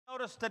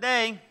Notice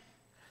today,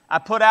 I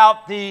put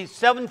out the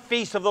 7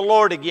 feasts of the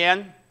Lord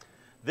again.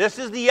 This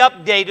is the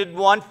updated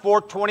one for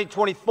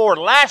 2024.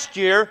 Last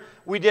year,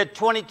 we did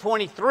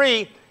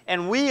 2023,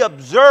 and we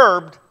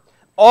observed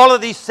all of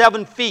these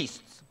 7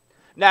 feasts.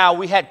 Now,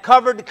 we had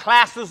covered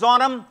classes on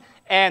them,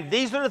 and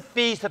these are the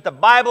feasts that the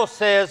Bible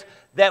says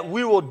that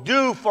we will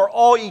do for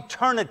all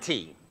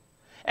eternity.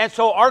 And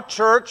so our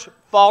church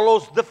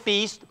follows the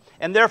feast,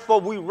 and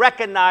therefore we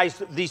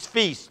recognize these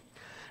feasts.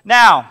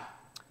 Now,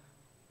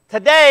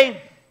 today,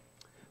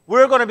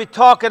 we're going to be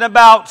talking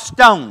about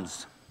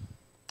stones.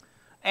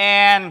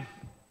 And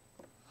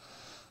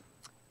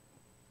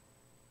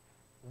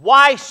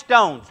why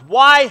stones?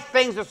 Why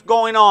things that's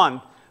going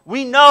on?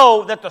 We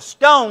know that the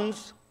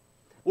stones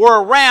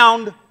were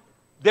around.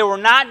 They were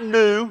not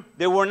new.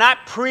 They were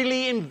not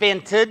prettily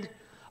invented.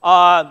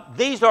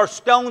 These are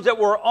stones that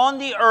were on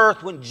the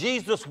earth when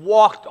Jesus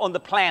walked on the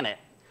planet.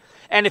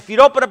 And if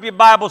you'd open up your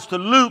Bibles to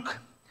Luke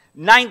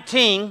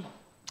 19,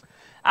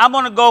 I'm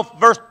going to go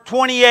verse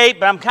 28,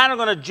 but I'm kind of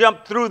going to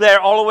jump through there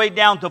all the way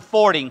down to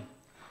 40.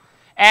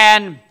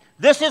 And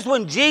this is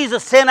when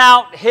Jesus sent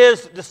out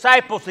his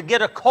disciples to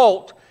get a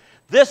colt.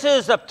 This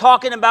is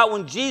talking about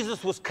when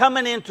Jesus was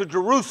coming into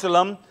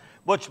Jerusalem,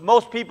 which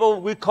most people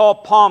we call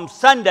Palm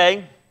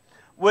Sunday,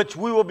 which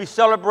we will be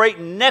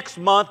celebrating next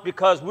month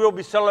because we will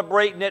be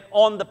celebrating it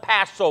on the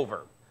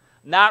Passover,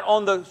 not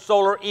on the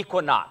solar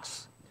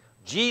equinox.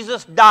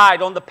 Jesus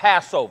died on the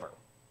Passover.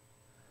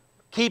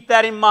 Keep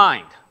that in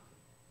mind.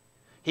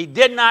 He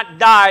did not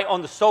die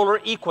on the solar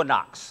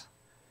equinox.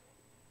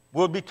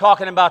 We'll be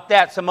talking about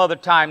that some other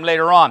time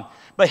later on.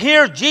 But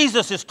here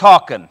Jesus is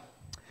talking.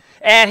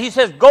 And he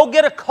says, go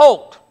get a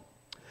colt.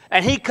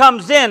 And he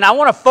comes in. I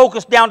want to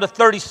focus down to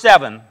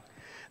 37.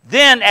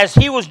 Then as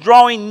he was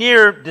drawing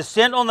near,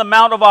 descent on the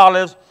Mount of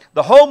Olives,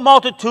 the whole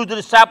multitude of the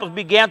disciples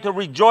began to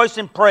rejoice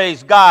and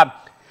praise God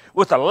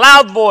with a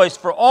loud voice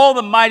for all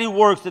the mighty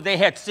works that they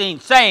had seen,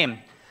 saying,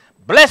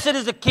 Blessed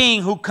is the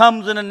King who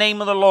comes in the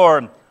name of the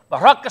Lord.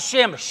 Baruch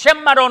Hashem,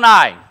 Shem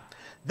Adonai.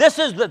 This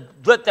is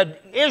what the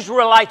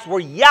Israelites were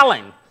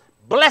yelling.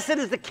 Blessed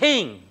is the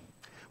King.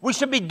 We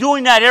should be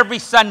doing that every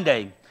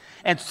Sunday.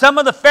 And some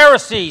of the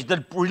Pharisees,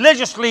 the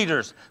religious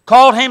leaders,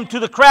 called him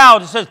to the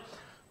crowd and said,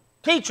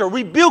 Teacher,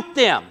 rebuke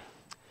them.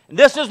 And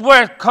this is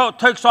where it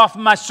takes off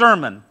my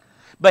sermon.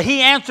 But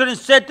he answered and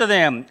said to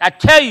them, I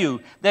tell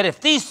you that if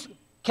these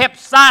kept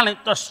silent,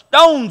 the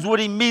stones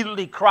would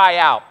immediately cry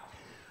out.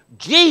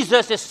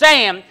 Jesus is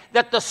saying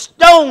that the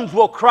stones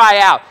will cry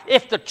out.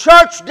 If the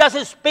church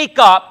doesn't speak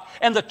up,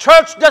 and the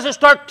church doesn't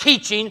start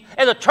teaching,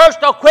 and the church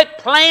don't quit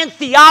playing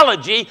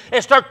theology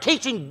and start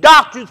teaching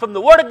doctrine from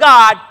the Word of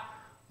God,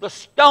 the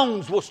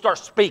stones will start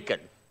speaking.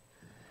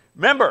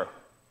 Remember,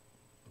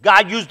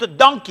 God used a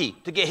donkey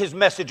to get his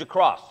message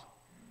across.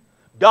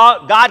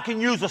 God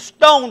can use a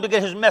stone to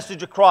get his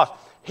message across.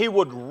 He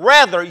would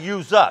rather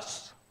use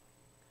us.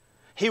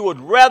 He would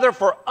rather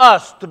for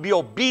us to be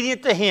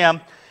obedient to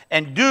him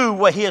and do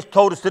what he has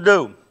told us to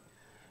do.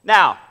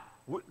 Now,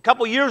 a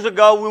couple years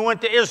ago, we went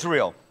to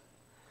Israel.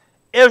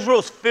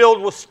 Israel's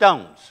filled with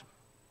stones.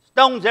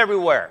 Stones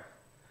everywhere.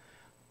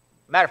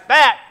 Matter of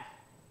fact,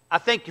 I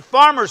think you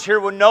farmers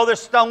here would know there's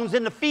stones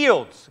in the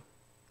fields.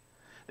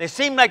 They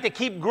seem like they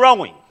keep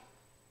growing.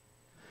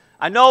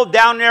 I know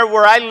down there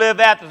where I live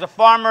at, there's a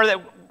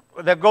farmer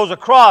that goes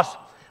across.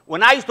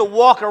 When I used to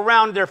walk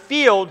around their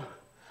field,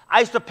 I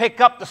used to pick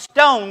up the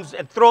stones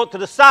and throw it to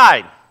the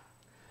side.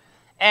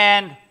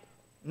 And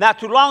not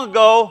too long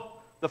ago,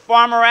 the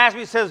farmer asked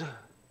me, he says,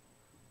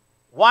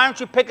 why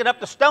aren't you picking up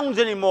the stones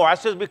anymore? I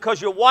said,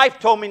 because your wife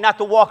told me not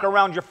to walk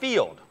around your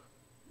field.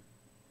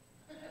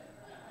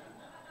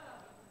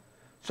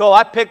 So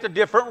I picked a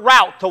different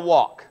route to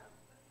walk.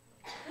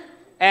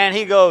 And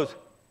he goes,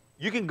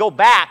 you can go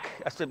back.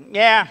 I said,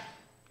 yeah.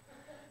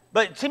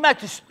 But it seemed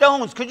like the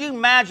stones, could you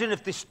imagine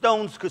if the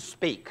stones could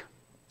speak?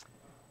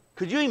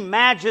 Could you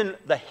imagine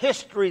the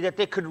history that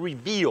they could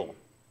reveal?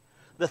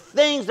 The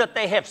things that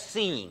they have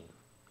seen?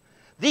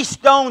 These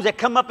stones that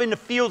come up in the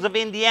fields of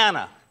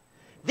Indiana,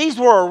 these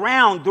were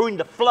around during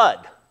the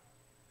flood.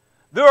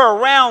 They were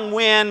around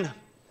when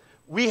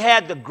we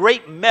had the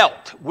great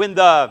melt, when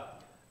the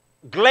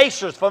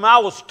glaciers, from I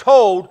was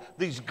told,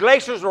 these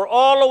glaciers were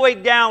all the way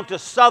down to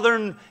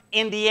southern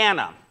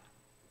Indiana.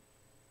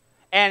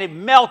 And it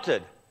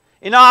melted.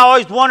 You know, I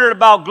always wondered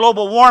about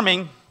global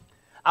warming.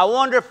 I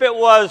wonder if it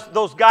was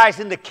those guys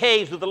in the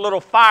caves with a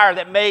little fire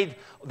that made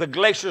the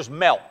glaciers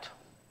melt.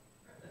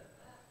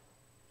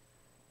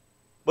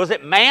 Was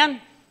it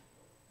man?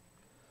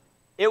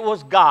 It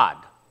was God.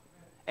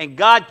 And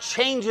God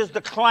changes the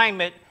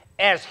climate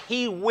as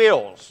he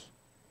wills.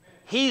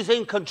 He's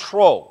in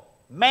control.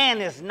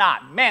 Man is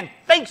not. Man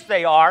thinks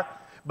they are,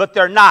 but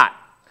they're not.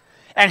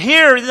 And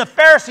here the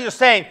Pharisees are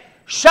saying,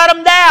 shut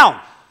them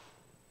down.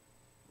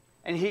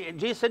 And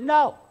Jesus said,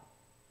 no.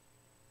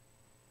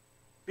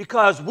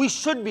 Because we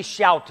should be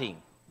shouting,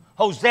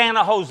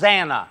 Hosanna,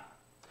 Hosanna.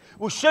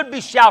 We should be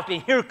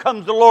shouting, here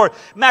comes the Lord.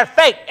 Matter of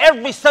fact,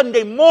 every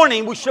Sunday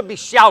morning we should be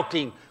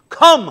shouting,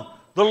 come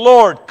the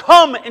Lord.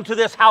 Come into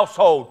this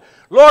household.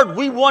 Lord,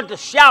 we want to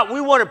shout.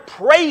 We want to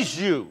praise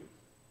you.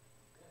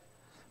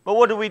 But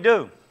what do? We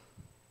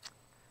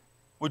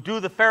do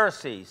the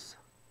Pharisees.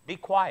 Be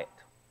quiet.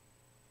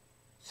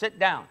 Sit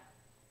down.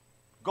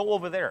 Go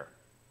over there.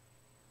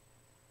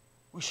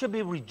 We should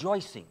be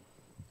rejoicing.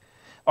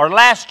 Our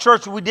last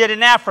church we did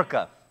in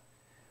Africa,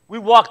 we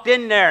walked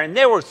in there and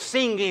they were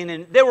singing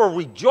and they were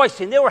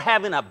rejoicing. They were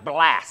having a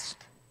blast.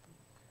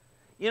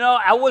 You know,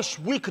 I wish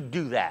we could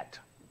do that.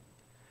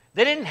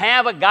 They didn't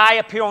have a guy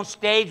up here on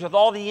stage with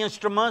all the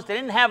instruments. They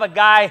didn't have a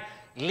guy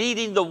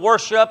leading the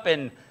worship,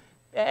 and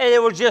they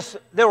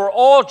were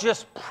all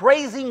just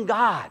praising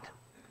God.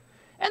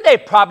 And they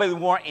probably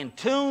weren't in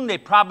tune. They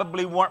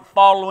probably weren't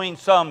following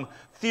some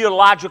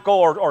theological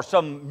or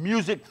some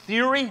music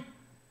theory.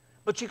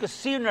 But you could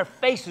see in their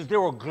faces they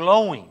were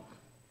glowing.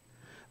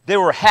 They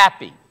were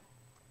happy.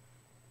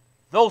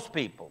 Those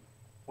people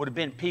would have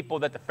been people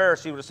that the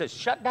Pharisee would have said,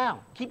 shut down,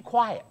 keep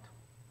quiet.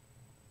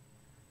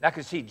 And I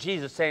could see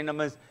Jesus saying to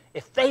them,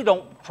 if they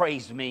don't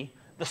praise me,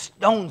 the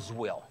stones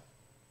will.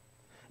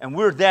 And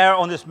we're there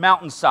on this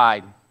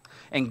mountainside,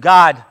 and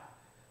God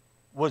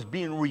was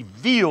being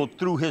revealed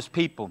through his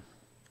people.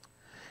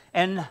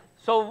 And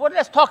so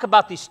let's talk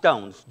about these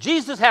stones.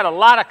 Jesus had a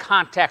lot of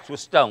contacts with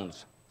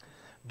stones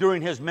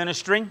during his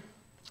ministry.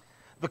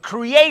 The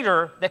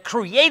creator that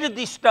created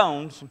these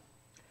stones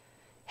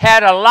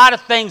had a lot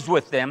of things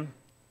with them.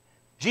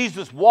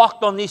 Jesus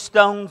walked on these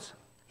stones.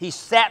 He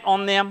sat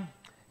on them.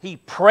 He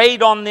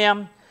prayed on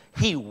them.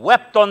 He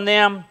wept on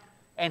them.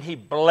 And he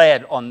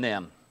bled on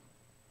them.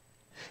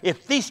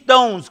 If these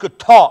stones could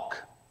talk,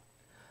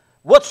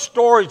 what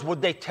stories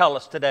would they tell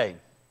us today?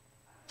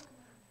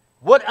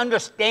 What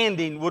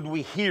understanding would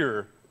we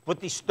hear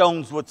what these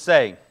stones would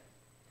say?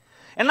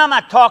 And I'm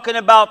not talking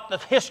about the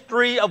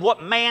history of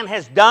what man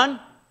has done.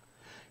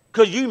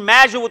 Could you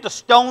imagine what the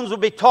stones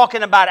would be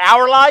talking about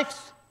our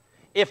lives?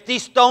 If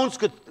these stones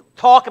could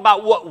talk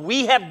about what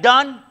we have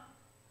done?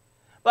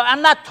 But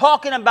I'm not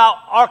talking about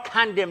our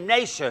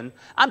condemnation.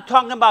 I'm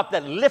talking about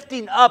the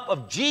lifting up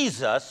of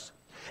Jesus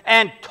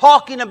and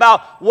talking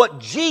about what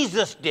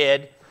Jesus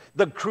did,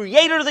 the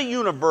creator of the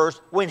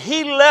universe, when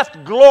he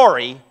left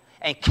glory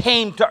and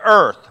came to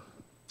earth.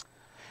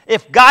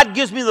 If God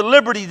gives me the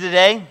liberty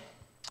today,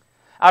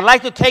 I'd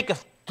like to take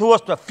us to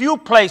a few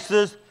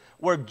places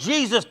where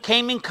Jesus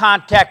came in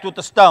contact with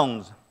the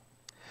stones.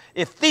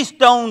 If these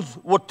stones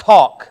would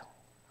talk,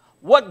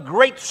 what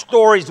great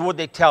stories would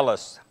they tell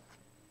us?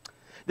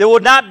 There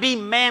would not be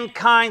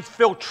mankind's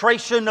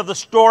filtration of the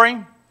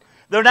story.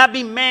 There would not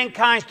be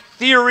mankind's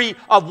theory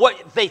of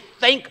what they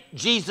think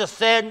Jesus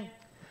said.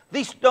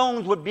 These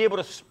stones would be able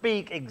to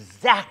speak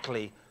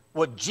exactly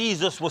what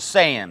Jesus was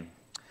saying.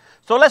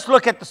 So let's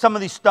look at some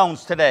of these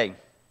stones today.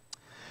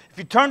 If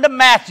you turn to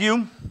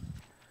Matthew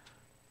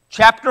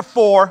chapter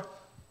 4,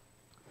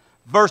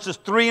 verses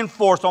 3 and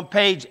 4, it's on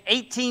page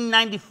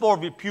 1894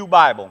 of your Pew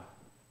Bible.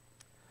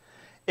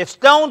 If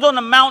stones on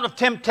the Mount of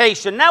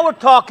Temptation, now we're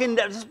talking,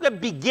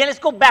 let's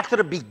go back to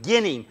the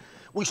beginning.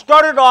 We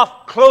started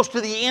off close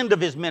to the end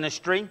of his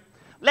ministry.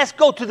 Let's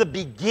go to the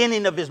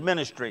beginning of his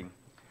ministry.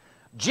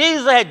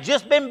 Jesus had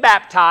just been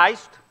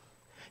baptized.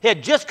 He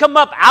had just come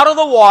up out of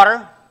the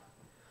water.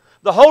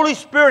 The Holy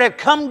Spirit had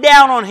come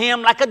down on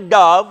him like a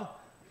dove.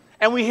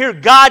 And we hear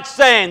God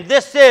saying,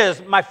 this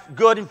is my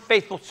good and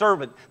faithful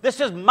servant. This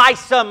is my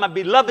son, my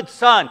beloved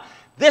son.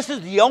 This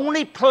is the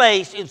only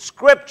place in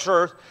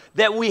Scripture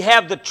that we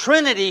have the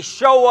Trinity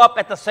show up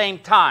at the same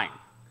time.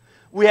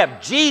 We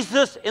have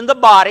Jesus in the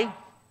body.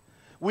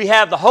 We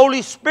have the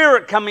Holy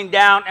Spirit coming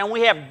down, and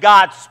we have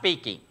God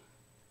speaking.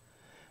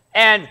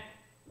 And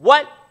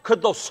what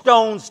could those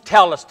stones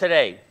tell us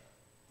today?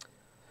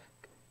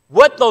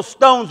 What those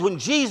stones, when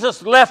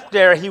Jesus left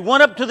there, he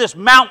went up to this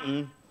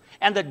mountain,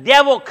 and the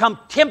devil come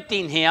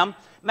tempting him.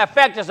 Matter of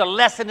fact, there's a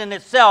lesson in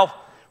itself.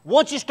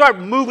 Once you start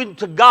moving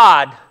to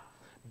God,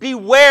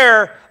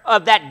 beware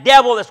of that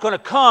devil that's going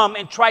to come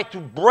and try to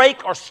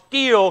break or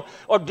steal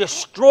or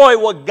destroy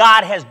what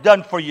God has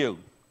done for you.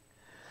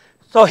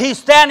 So he's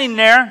standing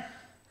there.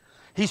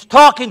 He's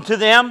talking to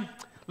them.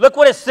 Look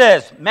what it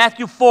says.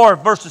 Matthew 4,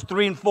 verses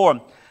 3 and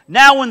 4.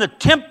 Now when the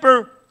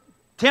tempter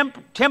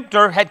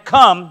had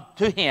come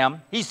to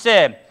him, he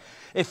said,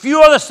 if you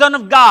are the Son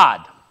of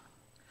God,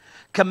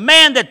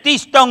 command that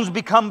these stones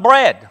become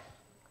bread.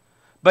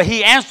 But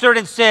he answered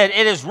and said,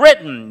 it is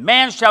written,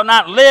 man shall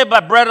not live by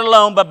bread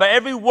alone, but by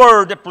every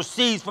word that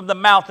proceeds from the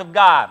mouth of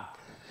God.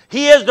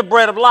 He is the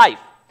bread of life.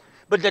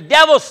 But the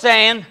devil's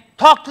saying,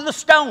 talk to the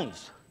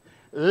stones.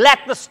 Let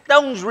the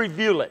stones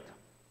reveal it.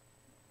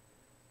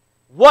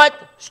 What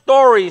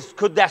stories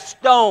could that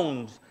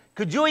stones,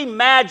 could you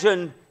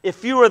imagine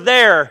if you were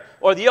there,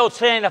 or the old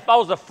saying, if I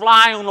was a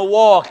fly on the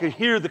wall, I could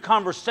hear the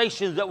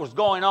conversations that was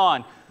going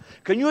on.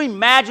 Can you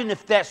imagine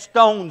if that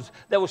stones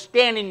that was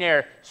standing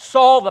there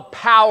saw the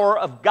power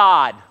of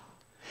God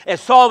and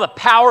saw the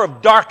power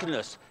of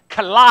darkness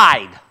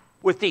collide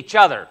with each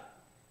other?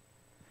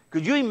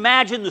 Could you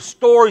imagine the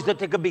stories that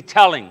they could be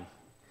telling?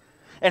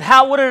 And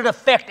how would it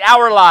affect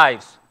our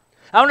lives?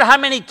 I wonder how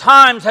many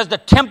times has the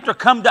tempter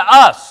come to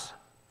us?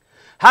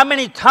 How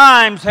many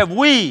times have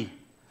we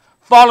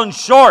fallen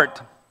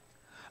short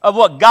of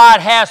what God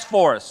has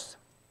for us?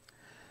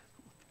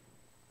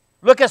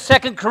 Look at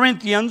 2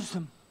 Corinthians.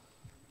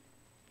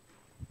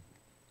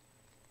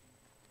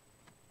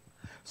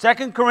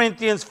 2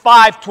 Corinthians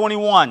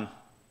 5:21.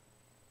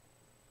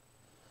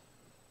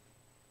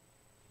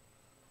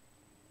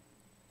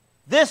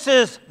 This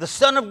is the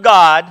Son of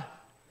God,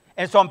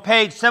 and it's on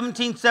page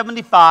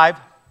 1775.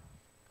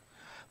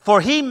 For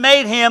he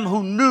made him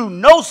who knew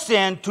no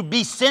sin to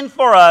be sin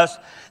for us,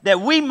 that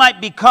we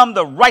might become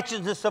the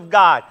righteousness of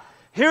God.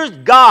 Here's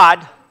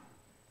God,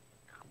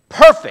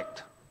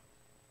 perfect,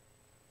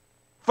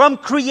 from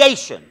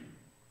creation,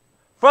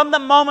 from the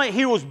moment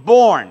he was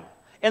born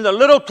in the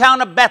little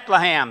town of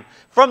Bethlehem,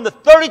 from the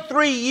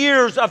 33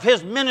 years of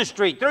his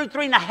ministry,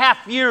 33 and a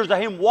half years of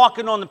him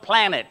walking on the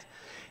planet,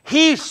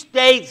 he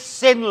stayed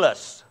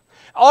sinless.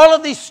 All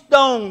of these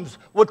stones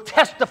would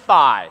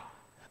testify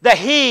that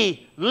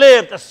he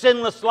lived a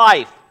sinless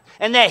life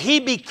and that he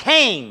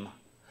became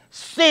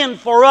sin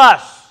for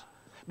us.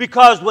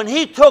 Because when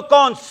he took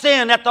on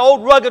sin at the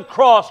old rugged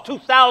cross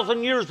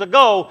 2,000 years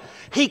ago,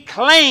 he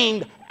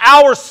claimed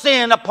our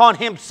sin upon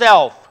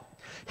himself.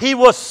 He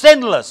was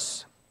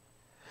sinless.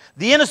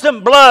 The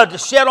innocent blood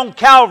shed on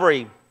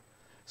Calvary,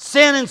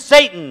 sin and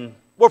Satan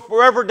were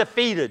forever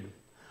defeated.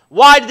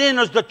 Why then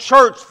does the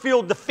church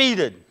feel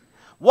defeated?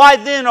 Why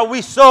then are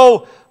we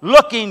so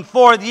looking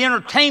for the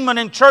entertainment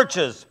in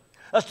churches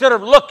instead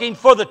of looking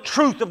for the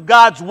truth of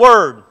God's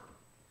Word?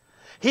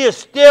 He is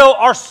still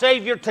our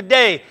Savior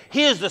today.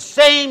 He is the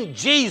same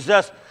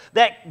Jesus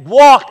that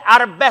walked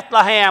out of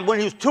Bethlehem when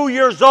he was 2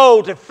 years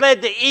old and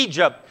fled to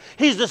Egypt.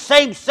 He's the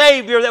same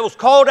Savior that was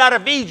called out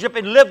of Egypt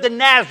and lived in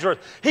Nazareth.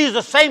 He's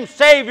the same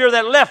Savior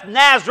that left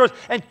Nazareth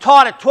and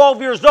taught at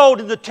 12 years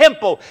old in the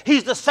temple.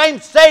 He's the same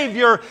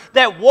Savior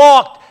that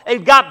walked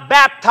and got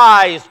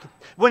baptized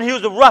when he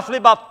was roughly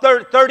about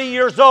 30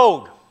 years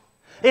old.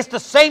 It's the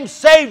same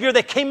Savior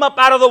that came up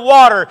out of the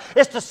water.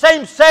 It's the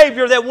same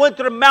Savior that went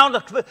to the mount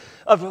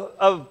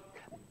of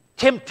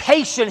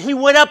temptation. He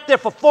went up there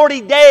for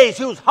 40 days.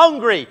 He was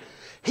hungry.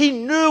 He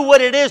knew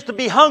what it is to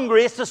be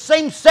hungry. It's the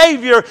same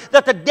Savior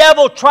that the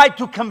devil tried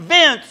to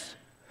convince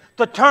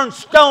to turn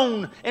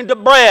stone into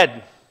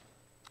bread.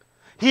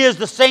 He is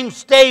the same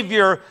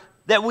Savior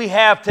that we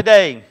have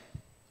today.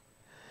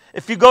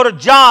 If you go to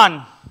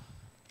John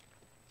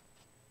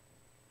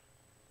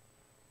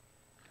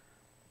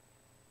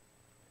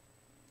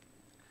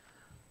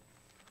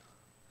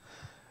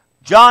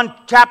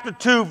chapter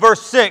 2,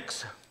 verse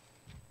 6.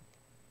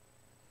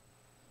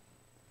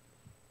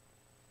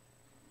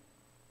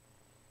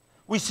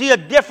 We see a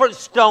different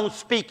stone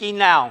speaking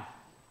now.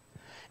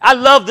 I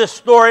love this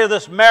story of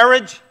this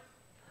marriage.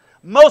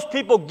 Most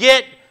people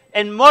get,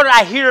 and what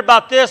I hear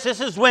about this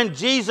is when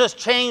Jesus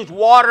changed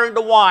water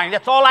into wine.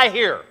 That's all I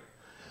hear.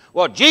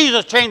 Well,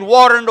 Jesus changed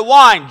water into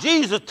wine.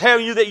 Jesus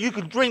telling you that you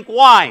can drink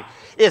wine.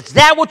 Is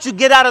that what you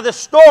get out of this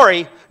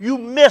story? You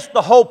miss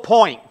the whole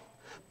point.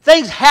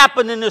 Things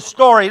happen in this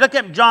story. Look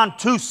at John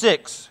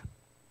 2:6.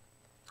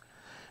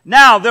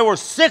 Now there were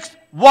 6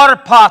 water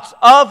pots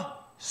of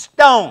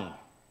stone,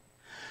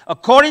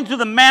 according to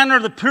the manner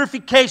of the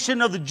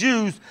purification of the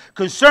Jews,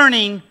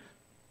 concerning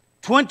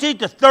 20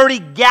 to 30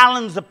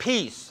 gallons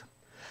apiece.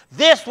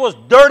 This was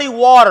dirty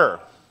water.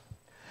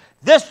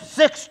 This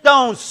 6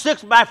 stones,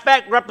 6 by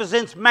fact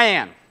represents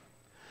man.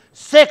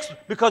 6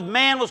 because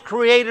man was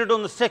created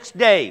on the 6th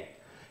day.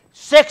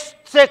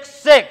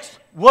 666.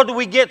 What do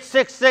we get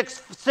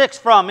 666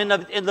 from in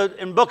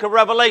the book of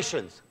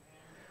Revelations?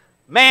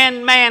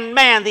 Man, man,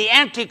 man, the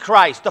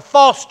Antichrist, the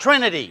false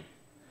trinity.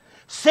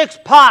 6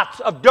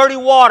 pots of dirty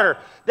water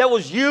that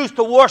was used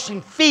to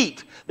washing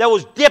feet, that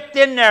was dipped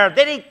in there.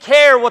 They didn't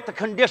care what the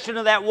condition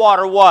of that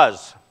water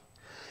was.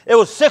 It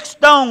was 6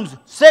 stones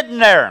sitting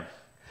there.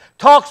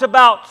 Talks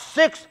about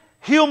 6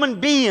 human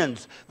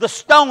beings. The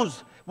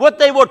stones, what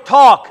they would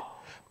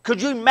talk.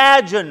 Could you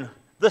imagine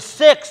the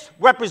 6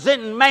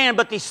 representing man,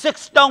 but these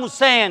 6 stones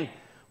saying,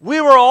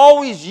 we were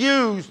always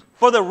used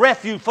for the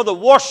refuge, for the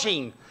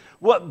washing.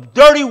 What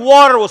dirty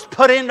water was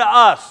put into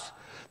us.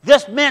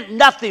 This meant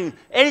nothing.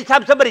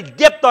 Anytime somebody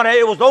dipped on it,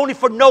 it was only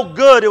for no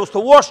good. It was to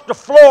wash the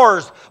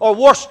floors or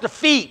wash the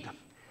feet.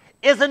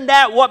 Isn't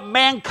that what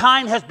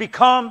mankind has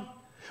become?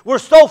 We're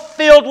so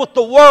filled with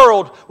the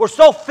world. We're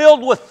so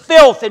filled with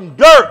filth and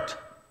dirt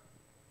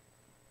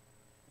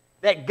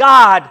that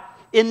God,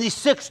 in these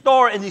 6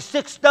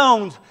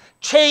 stones,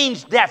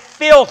 changed that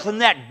filth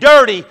and that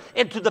dirty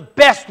into the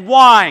best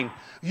wine.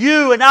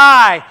 You and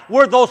I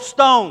were those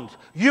stones.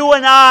 You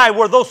and I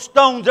were those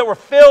stones that were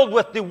filled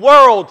with the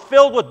world,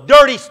 filled with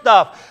dirty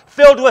stuff,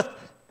 filled with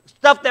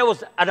stuff that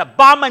was an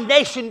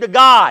abomination to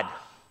God.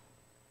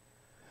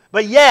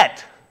 But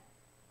yet,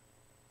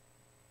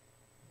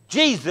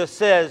 Jesus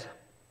says,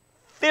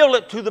 fill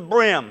it to the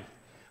brim.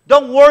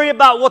 Don't worry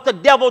about what the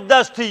devil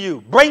does to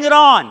you. Bring it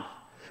on.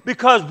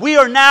 Because we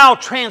are now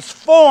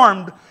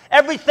transformed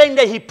Everything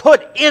that He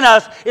put in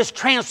us is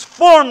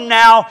transformed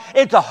now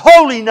into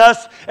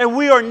holiness, and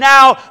we are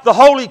now the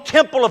holy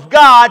temple of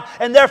God,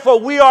 and therefore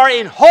we are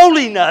in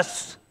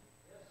holiness,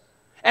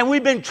 and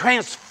we've been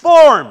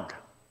transformed.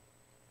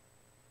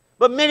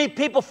 But many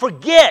people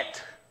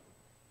forget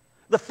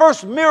the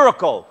first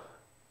miracle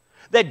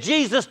that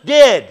Jesus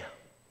did,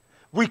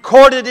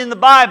 recorded in the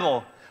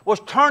Bible, was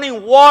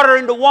turning water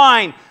into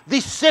wine.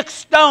 These 6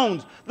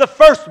 stones, the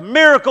first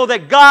miracle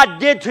that God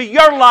did to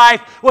your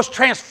life was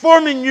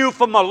transforming you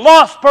from a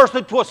lost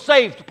person to a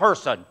saved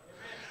person.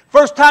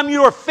 First time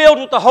you were filled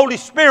with the Holy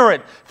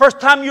Spirit, first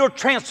time you were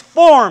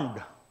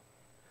transformed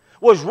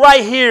was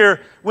right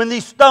here when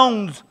these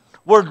stones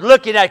were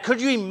looking at.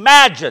 Could you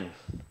imagine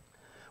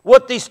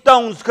what these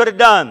stones could have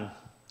done?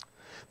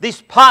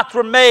 These pots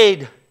were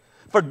made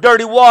for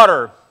dirty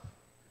water.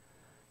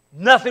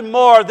 Nothing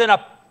more than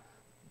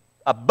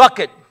a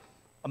bucket,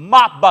 a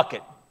mop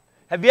bucket.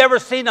 Have you ever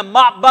seen a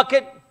mop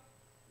bucket?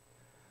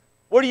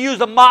 What do you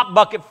use a mop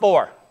bucket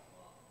for?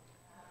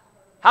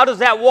 How does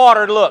that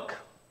water look?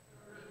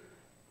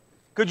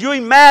 Could you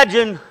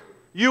imagine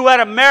you at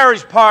a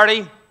marriage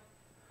party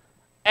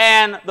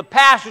and the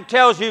pastor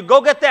tells you, go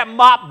get that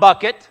mop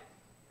bucket,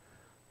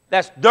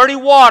 that's dirty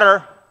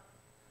water,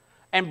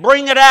 and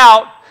bring it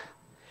out,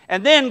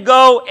 and then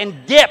go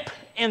and dip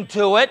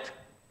into it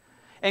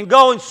and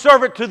go and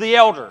serve it to the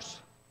elders?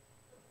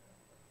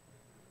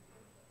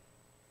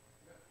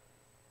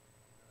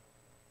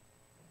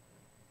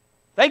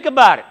 Think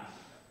about it.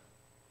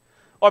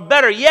 Or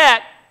better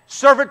yet,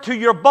 serve it to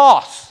your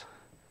boss.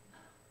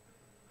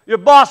 Your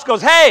boss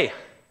goes, hey,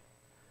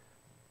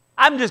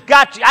 I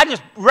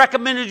just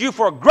recommended you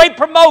for a great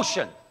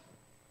promotion.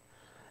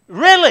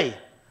 Really?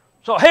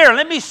 So here,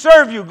 let me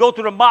serve you. Go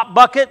to the mop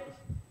bucket,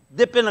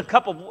 dip in a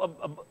cup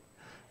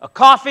of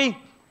coffee,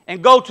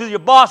 and go to your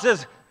boss and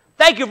says,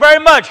 thank you very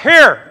much.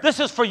 Here, this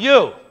is for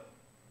you.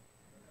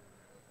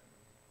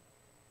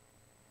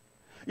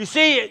 You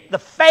see, the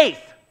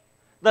faith,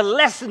 the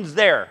lessons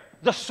there,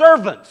 the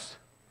servants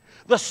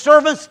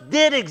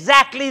did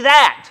exactly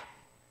that.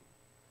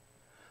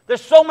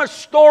 There's so much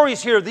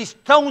stories here. These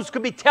stones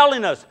could be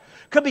telling us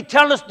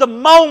the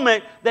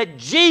moment that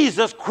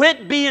Jesus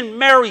quit being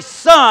Mary's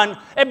son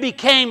and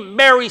became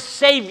Mary's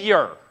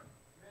Savior.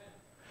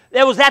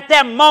 It was at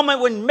that moment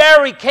when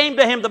Mary came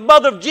to him, the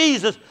mother of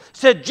Jesus,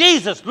 said,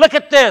 Jesus, look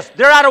at this.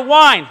 They're out of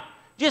wine.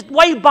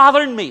 Why are you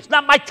bothering me? It's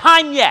not my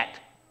time yet.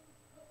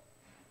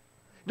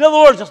 In other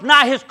words, it's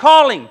not his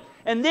calling.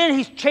 And then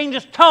he changed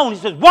his tone. He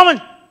says,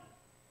 woman,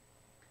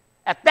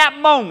 at that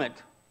moment,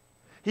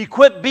 he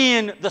quit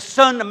being the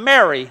son of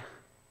Mary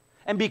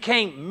and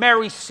became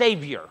Mary's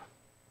Savior.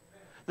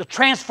 The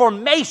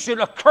transformation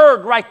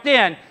occurred right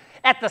then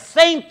at the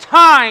same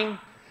time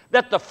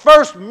that the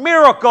first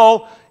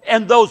miracle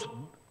and those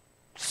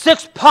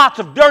 6 pots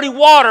of dirty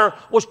water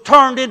was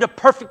turned into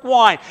perfect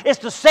wine. It's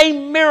the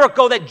same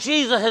miracle that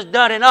Jesus has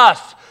done in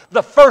us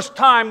the first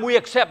time we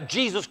accept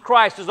Jesus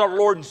Christ as our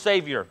Lord and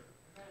Savior.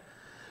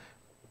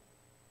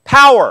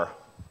 Power.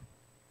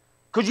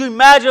 Could you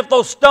imagine if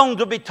those stones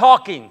would be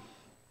talking?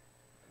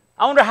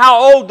 I wonder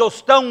how old those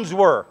stones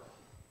were.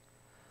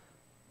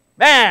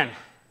 Man,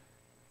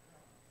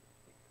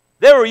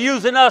 they were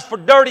using us for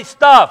dirty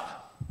stuff.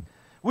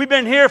 We've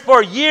been here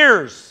for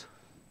years.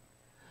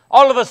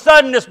 All of a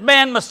sudden, this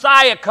man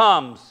Messiah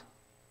comes.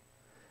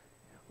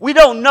 We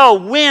don't know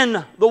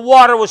when the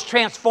water was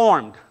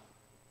transformed.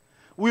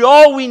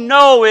 All we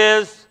know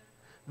is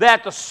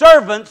that the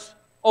servants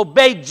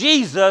obeyed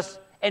Jesus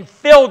and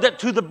filled it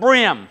to the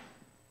brim.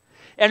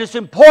 And it's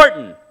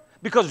important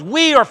because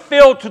we are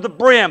filled to the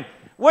brim.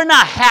 We're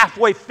not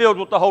halfway filled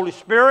with the Holy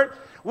Spirit.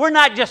 We're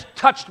not just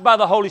touched by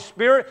the Holy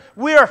Spirit.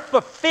 We are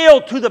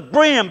fulfilled to the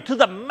brim, to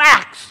the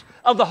max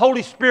of the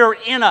Holy Spirit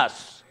in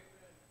us.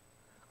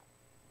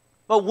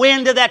 But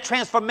when did that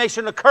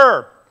transformation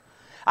occur?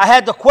 I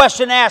had the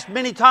question asked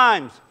many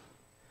times.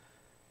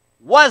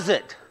 Was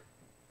it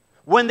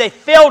when they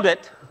filled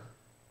it,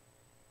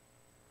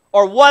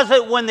 or was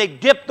it when they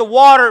dipped the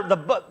water,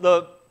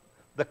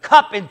 the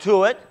cup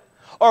into it,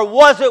 or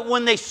was it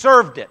when they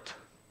served it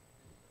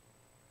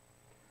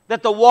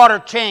that the water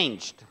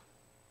changed?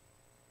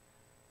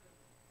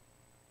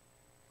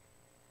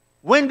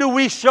 When do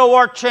we show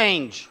our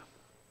change?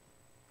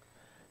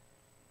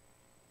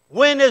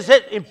 When is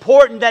it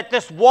important that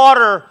this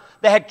water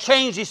that had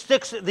changed,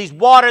 these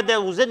water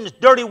that was in this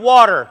dirty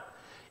water,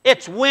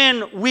 it's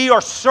when we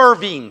are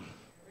serving.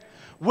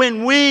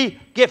 When we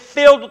get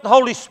filled with the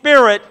Holy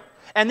Spirit,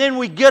 and then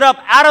we get up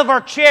out of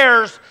our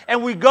chairs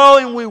and we go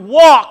and we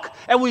walk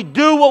and we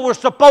do what we're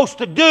supposed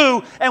to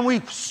do and we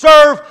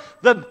serve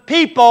the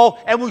people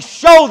and we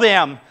show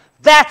them.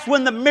 That's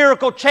when the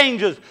miracle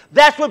changes.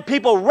 That's when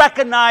people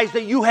recognize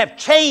that you have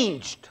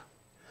changed.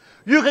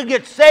 You can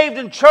get saved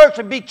in church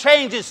and be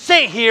changed and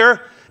sit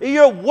here and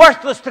you're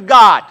worthless to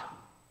God.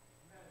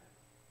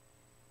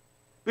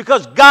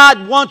 Because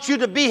God wants you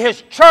to be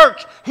His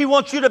church. He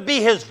wants you to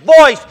be His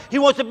voice. He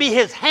wants to be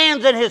His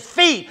hands and His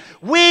feet.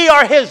 We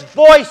are His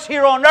voice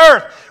here on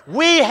earth.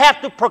 We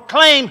have to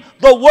proclaim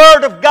the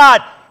Word of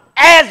God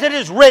as it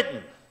is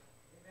written,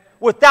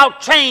 without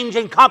change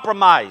and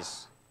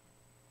compromise.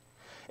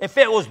 If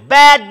it was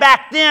bad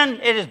back then,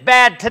 it is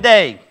bad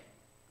today.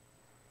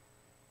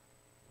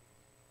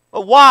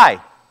 But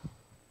why?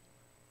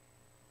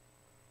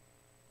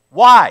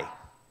 Why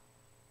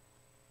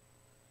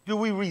do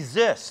we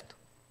resist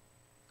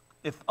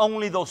if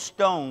only those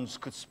stones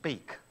could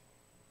speak?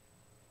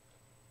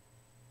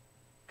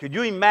 Could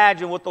you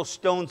imagine what those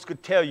stones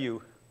could tell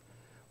you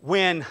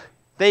when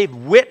they've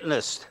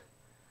witnessed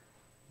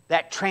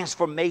that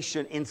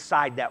transformation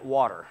inside that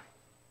water?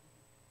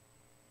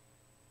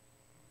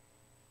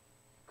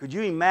 Could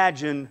you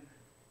imagine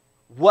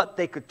what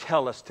they could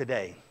tell us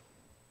today?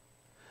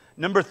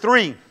 Number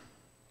 3,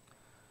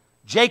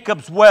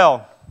 Jacob's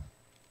well.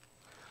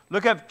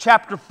 Look at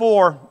chapter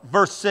 4,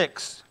 verse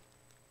 6.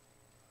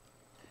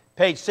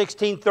 Page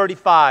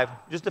 1635,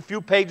 just a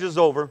few pages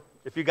over,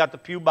 if you got the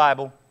Pew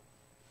Bible.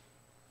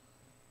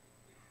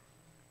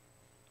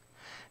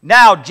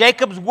 Now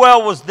Jacob's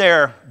well was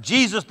there.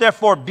 Jesus,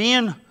 therefore,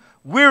 being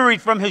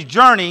wearied from his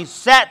journey,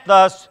 sat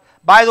thus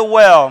by the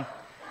well.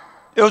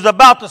 It was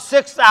about the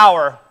 6th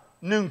hour,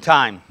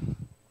 noontime.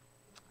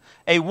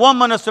 A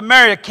woman of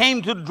Samaria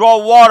came to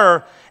draw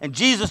water, and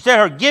Jesus said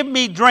to her, "Give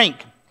me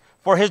drink,"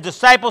 for his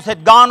disciples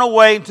had gone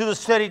away into the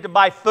city to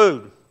buy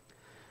food.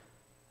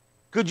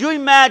 Could you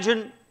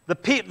imagine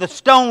the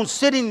stones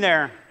sitting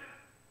there,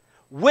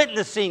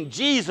 witnessing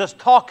Jesus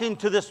talking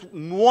to this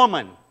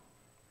woman?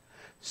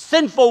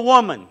 Sinful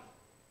woman.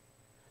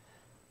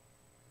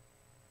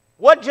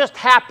 What just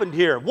happened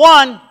here?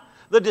 One,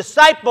 the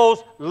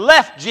disciples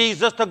left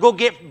Jesus to go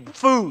get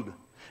food.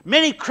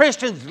 Many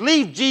Christians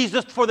leave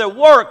Jesus for their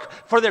work,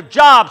 for their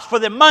jobs, for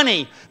their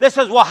money. They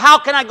says, well, how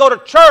can I go to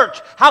church?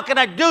 How can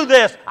I do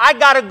this? I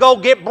got to go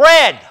get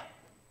bread.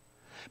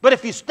 But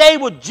if you stay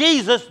with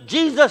Jesus,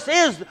 Jesus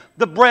is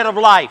the bread of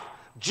life.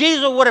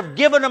 Jesus would have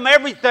given them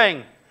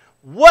everything.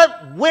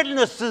 What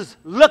witnesses,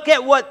 look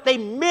at what they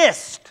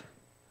missed.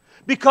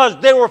 Because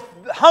they were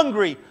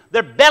hungry.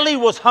 Their belly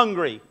was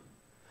hungry.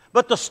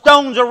 But the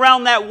stones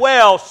around that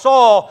well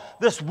saw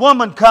this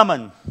woman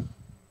coming.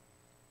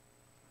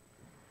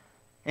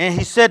 And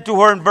he said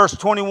to her in verse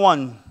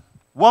 21,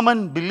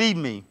 "Woman, believe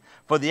me,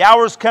 for the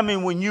hour is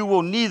coming when you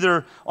will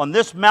neither on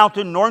this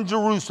mountain nor in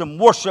Jerusalem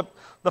worship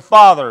the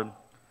Father.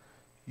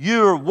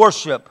 You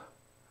worship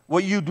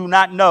what you do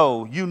not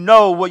know. You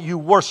know what you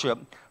worship,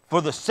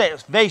 for the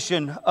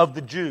salvation of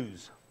the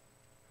Jews."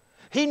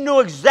 He knew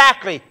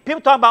exactly.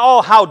 People talk about,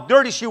 oh, how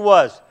dirty she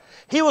was.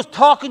 He was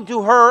talking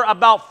to her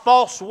about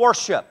false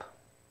worship.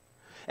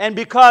 And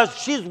because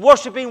she's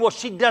worshiping what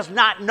she does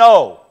not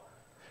know.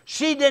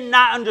 She did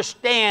not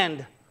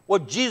understand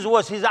what Jesus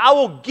was. He said, "I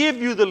will give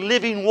you the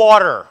living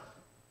water."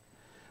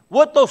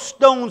 What those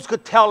stones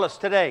could tell us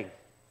today.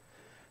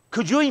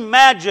 Could you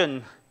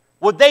imagine,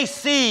 would they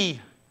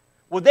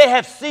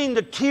have seen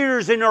the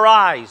tears in her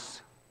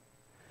eyes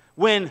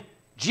when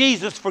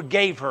Jesus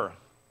forgave her?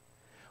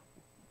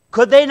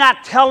 Could they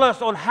not tell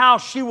us on how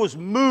she was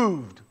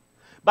moved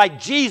by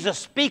Jesus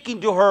speaking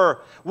to her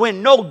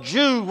when no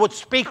Jew would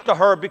speak to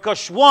her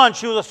because, one,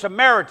 she was a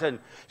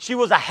Samaritan. She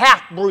was a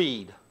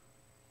half-breed.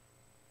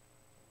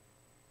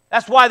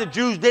 That's why the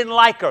Jews didn't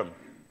like her.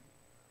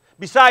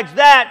 Besides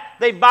that,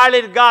 they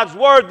violated God's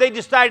word. They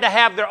decided to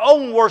have their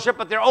own worship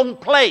at their own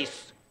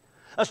place.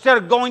 Instead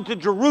of going to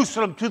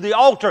Jerusalem to the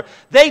altar,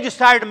 they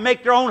decided to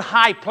make their own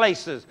high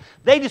places.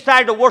 They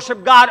decided to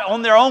worship God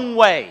on their own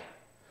way.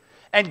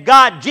 And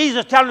God,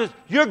 Jesus telling us,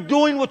 you're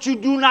doing what you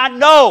do not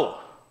know.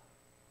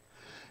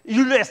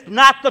 It's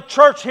not the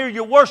church here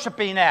you're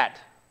worshiping at.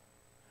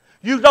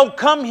 You don't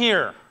come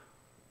here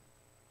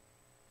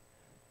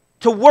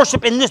to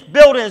worship in this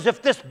building as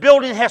if this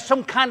building has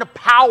some kind of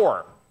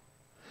power.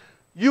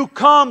 You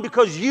come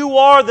because you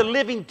are the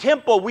living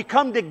temple. We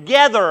come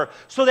together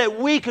so that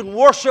we can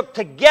worship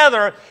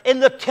together in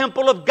the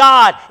temple of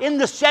God, in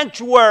the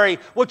sanctuary,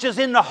 which is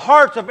in the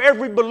hearts of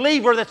every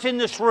believer that's in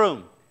this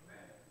room.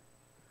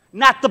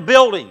 Not the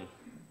building.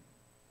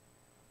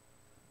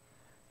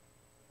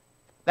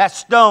 That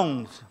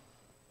stones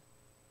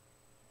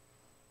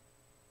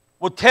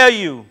will tell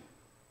you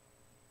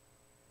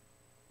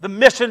the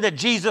mission that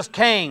Jesus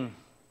came.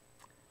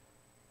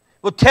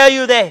 Will tell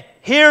you that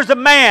here's a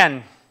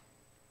man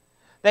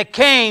that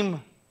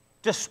came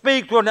to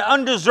speak to an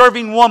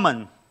undeserving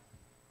woman.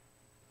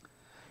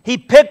 He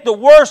picked the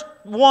worst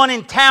one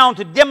in town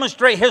to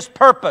demonstrate his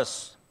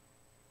purpose.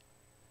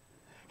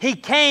 He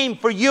came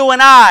for you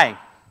and I.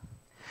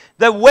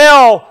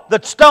 The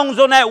stones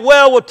on that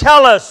well will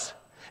tell us,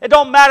 it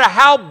don't matter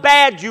how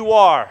bad you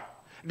are.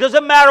 It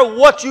doesn't matter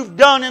what you've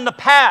done in the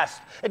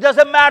past. It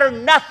doesn't matter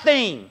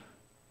nothing.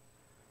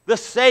 The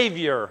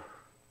Savior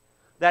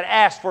that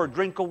asked for a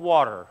drink of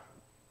water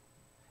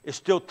is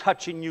still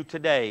touching you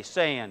today,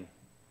 saying,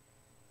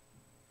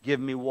 "Give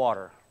me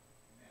water."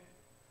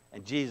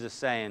 And Jesus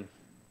saying,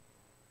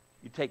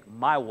 "You take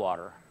my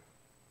water,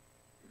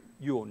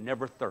 you will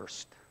never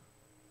thirst."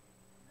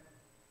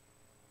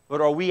 But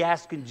are we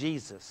asking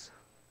Jesus?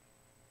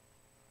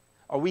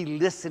 Are we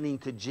listening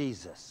to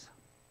Jesus?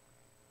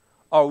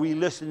 Or are we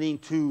listening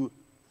to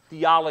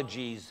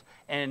theologies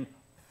and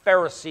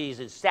Pharisees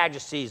and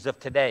Sadducees of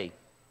today?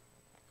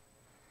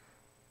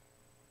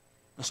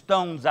 The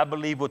stones, I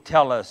believe, will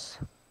tell us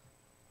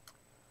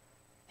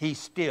He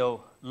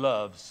still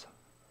loves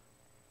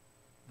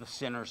the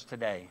sinners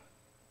today.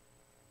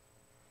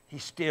 He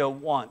still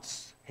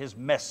wants His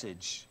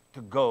message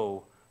to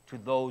go to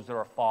those that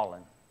are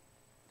fallen.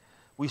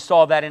 We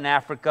saw that in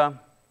Africa.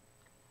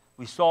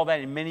 We saw that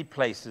in many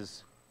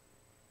places.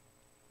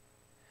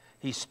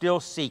 He's still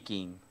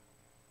seeking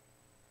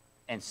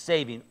and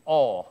saving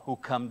all who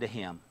come to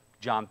Him.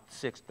 John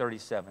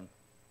 6:37.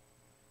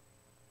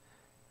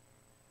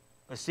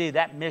 But see,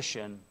 that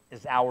mission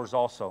is ours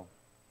also.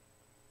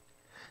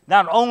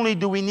 Not only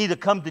do we need to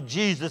come to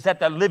Jesus at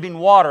the living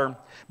water,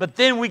 but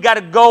then we got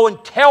to go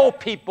and tell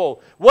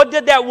people. What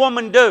did that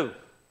woman do?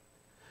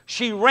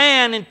 She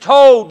ran and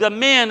told the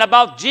men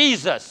about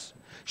Jesus.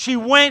 She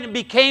went and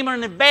became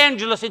an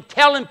evangelist and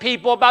telling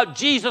people about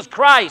Jesus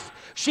Christ.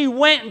 She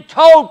went and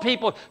told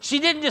people. She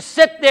didn't just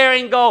sit there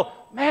and go,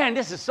 man,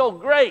 this is so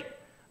great.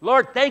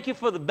 Lord, thank you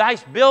for the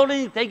nice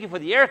building. Thank you for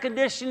the air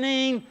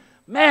conditioning.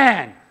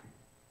 Man.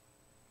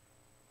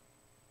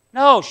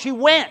 No, she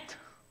went.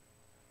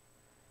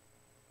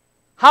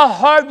 How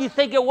hard do you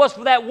think it was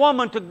for that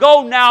woman to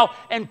go now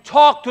and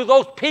talk to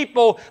those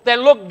people that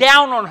looked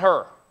down on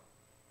her?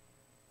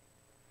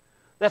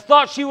 That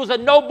thought she was a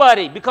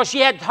nobody because she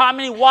had how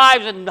many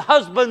wives and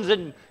husbands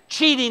and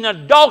cheating and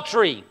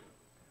adultery.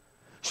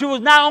 She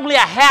was not only a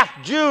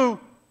half Jew,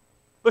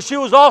 but she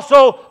was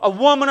also a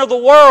woman of the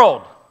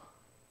world.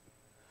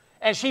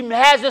 And she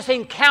has this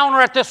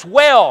encounter at this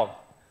well.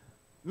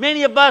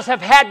 Many of us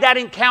have had that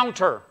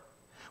encounter.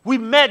 We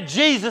met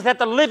Jesus at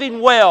the living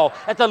well,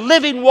 at the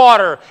living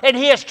water, and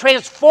He has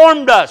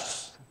transformed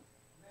us.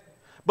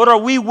 But are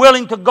we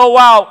willing to go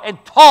out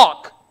and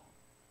talk?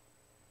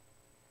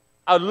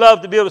 I'd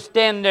love to be able to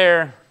stand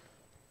there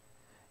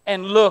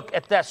and look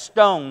at that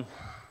stone.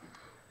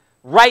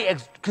 Right,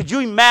 could you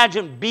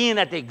imagine being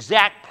at the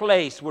exact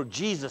place where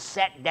Jesus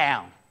sat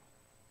down?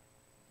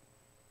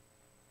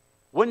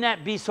 Wouldn't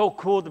that be so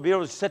cool to be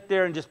able to sit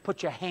there and just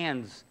put your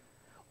hands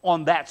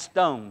on that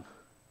stone?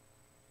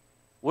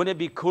 Wouldn't it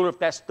be cooler if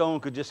that stone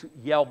could just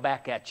yell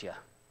back at you?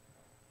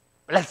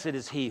 Blessed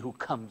is he who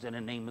comes in the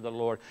name of the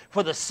Lord.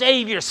 For the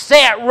Savior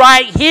sat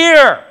right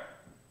here.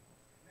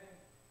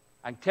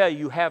 I can tell you,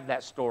 you have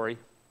that story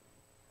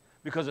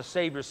because the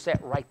Savior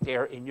sat right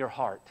there in your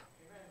heart.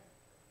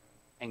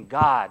 And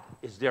God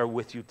is there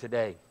with you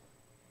today.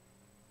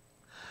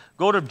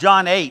 Go to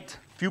John 8,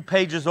 a few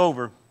pages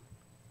over.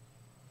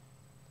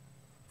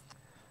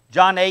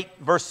 John 8,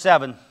 verse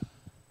 7.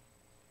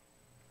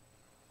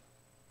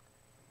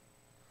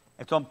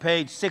 It's on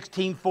page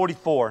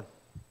 1644.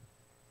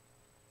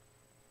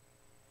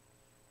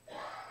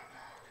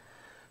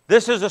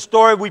 This is a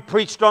story we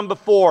preached on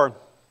before.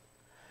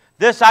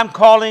 This I'm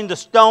calling the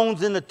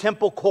stones in the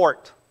temple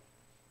court.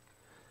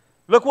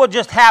 Look what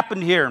just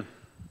happened here.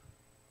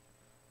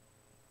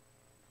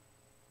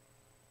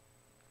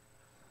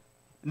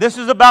 This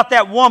is about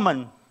that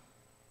woman.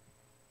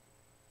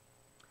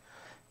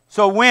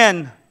 So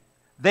when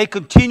they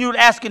continued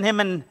asking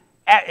him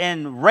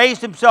and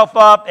raised himself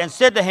up and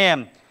said to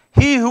him,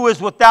 he who is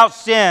without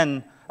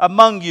sin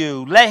among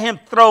you, let him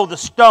throw the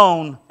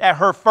stone at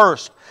her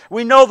first.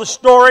 We know the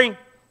story.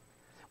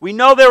 We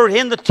know they were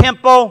in the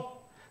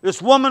temple.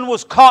 This woman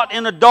was caught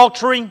in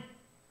adultery.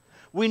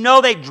 We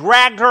know they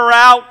dragged her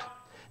out.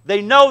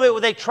 They know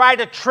that they tried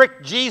to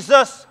trick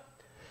Jesus.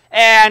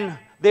 And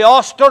they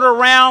all stood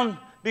around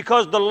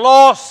because the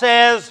law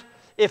says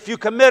if you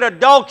commit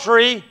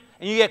adultery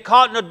and you get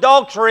caught in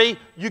adultery,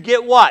 you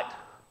get what?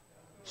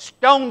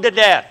 Stoned to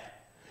death.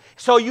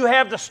 So you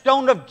have the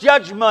stone of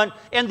judgment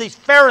and these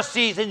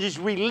Pharisees and these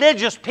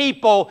religious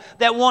people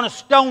that want to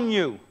stone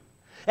you.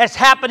 That's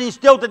happening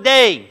still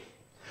today.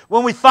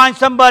 When we find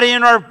somebody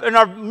in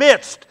our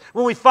midst,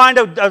 when we find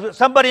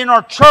somebody in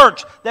our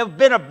church that has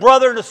been a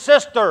brother and a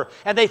sister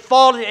and they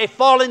fall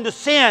into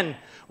sin,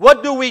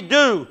 what do?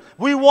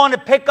 We want to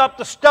pick up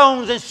the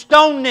stones and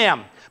stone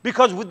them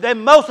because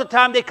most of the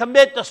time they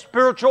commit the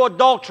spiritual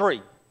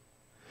adultery.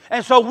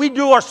 And so we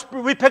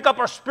pick up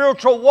our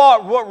spiritual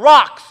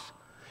rocks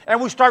and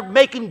we start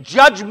making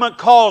judgment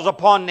calls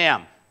upon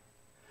them.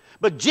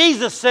 But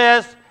Jesus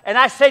says, and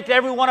I say to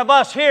every one of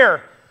us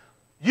here,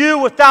 you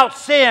without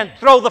sin,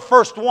 throw the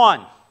first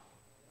one.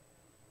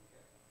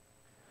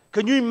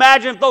 Can you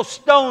imagine if those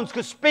stones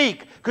could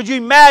speak? Could you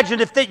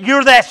imagine if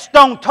you're that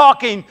stone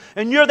talking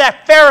and you're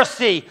that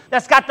Pharisee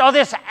that's got all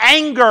this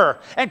anger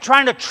and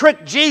trying to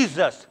trick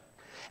Jesus?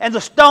 And the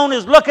stone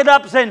is looking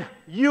up and saying,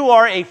 you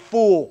are a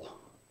fool.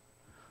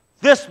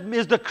 This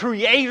is the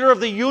creator of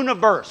the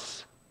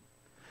universe.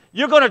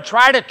 You're going to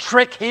try to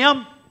trick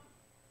him?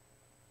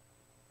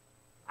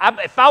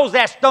 If I was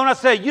that stone, I'd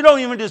say, you don't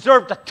even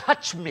deserve to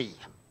touch me.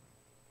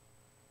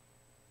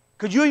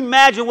 Could you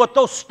imagine what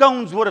those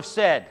stones would have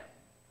said?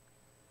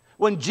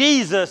 When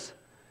Jesus,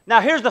 now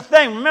here's the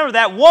thing, remember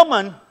that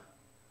woman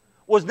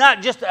was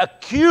not just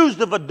accused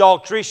of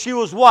adultery, she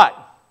was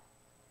what?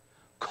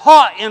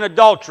 caught in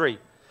adultery.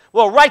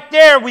 Well, right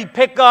there we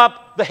pick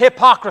up the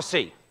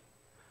hypocrisy.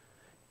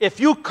 If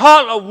you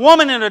caught a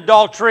woman in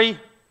adultery,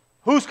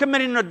 who's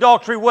committing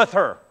adultery with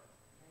her?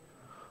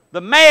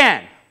 The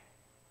man.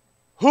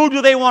 Who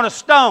do they want to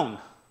stone?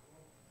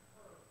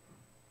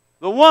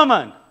 The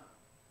woman.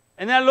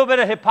 Isn't that a little bit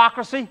of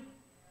hypocrisy?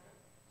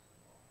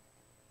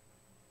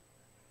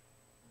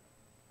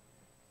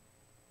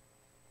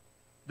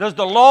 Does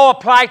the law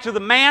apply to the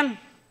man?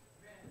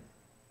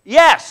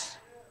 Yes.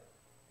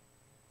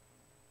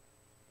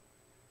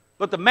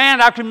 But the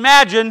man, I can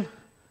imagine,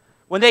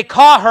 when they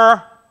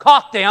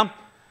caught them,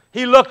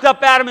 he looked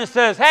up at him and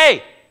says,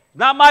 hey,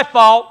 not my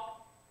fault.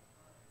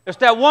 It's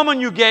that woman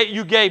you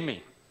gave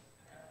me.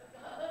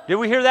 Did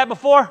we hear that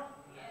before?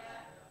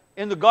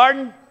 In the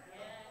garden?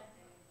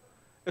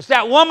 It's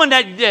that woman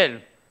that you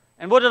did.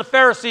 And what did the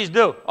Pharisees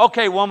do?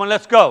 Okay, woman,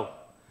 let's go.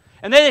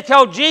 And then they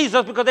tell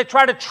Jesus because they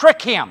try to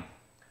trick him.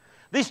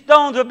 These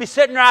stones would be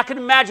sitting there. I can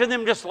imagine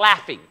them just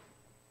laughing.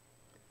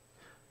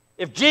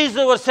 If Jesus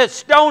would have said,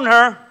 stone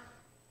her,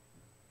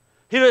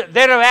 they'd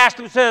have asked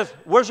him, says,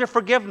 where's your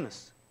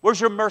forgiveness?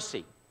 Where's your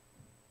mercy?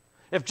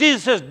 If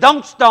Jesus says,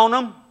 don't stone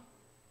them,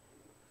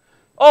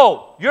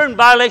 oh, you're in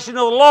violation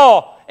of the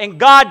law, and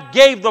God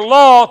gave the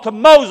law to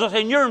Moses,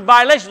 and you're in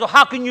violation, so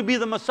how can you be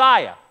the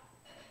Messiah?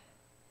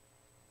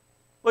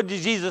 What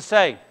did Jesus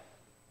say?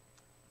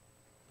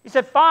 He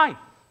said, fine.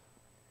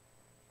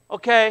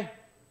 Okay.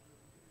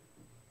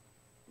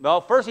 Well,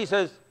 first he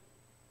says,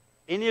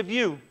 any of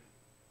you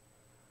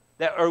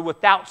that are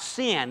without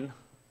sin,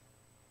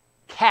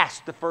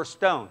 cast the first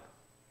stone.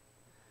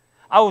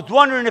 I was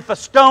wondering if a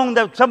stone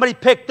that somebody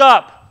picked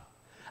up,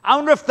 I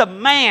wonder if the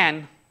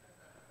man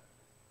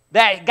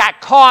that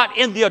got caught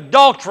in the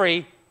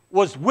adultery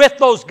was with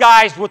those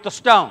guys with the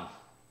stone.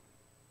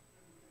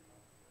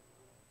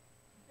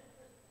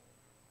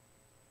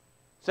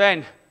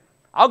 Saying,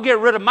 I'll get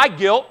rid of my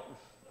guilt.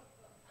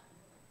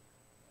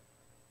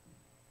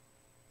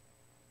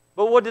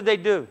 But what did they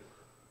do?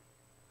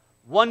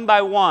 One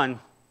by one,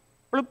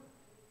 bloop,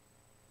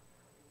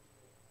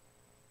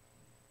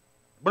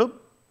 bloop.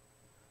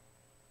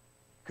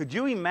 Could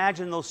you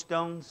imagine those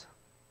stones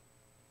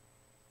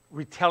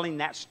retelling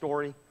that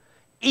story?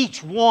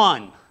 Each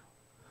one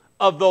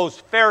of those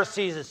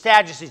Pharisees and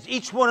Sadducees,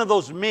 each one of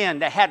those men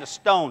that had a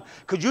stone,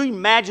 could you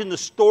imagine the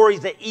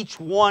stories that each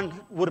one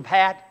would have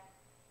had?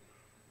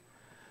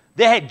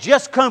 They had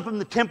just come from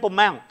the Temple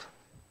Mount.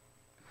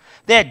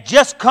 They had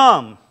just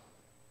come.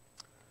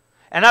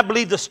 And I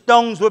believe the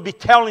stones would be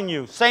telling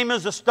you, same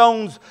as the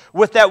stones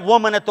with that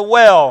woman at the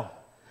well,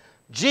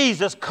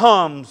 Jesus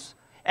comes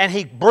and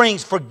He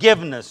brings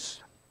forgiveness.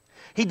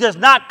 He does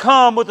not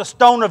come with a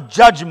stone of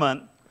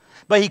judgment,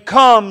 but He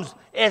comes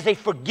as a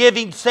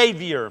forgiving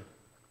Savior.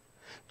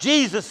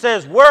 Jesus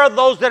says, where are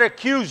those that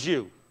accuse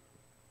you?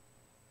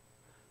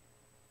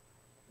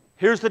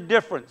 Here's the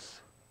difference.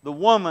 The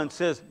woman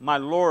says, my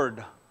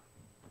Lord,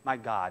 my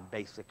God,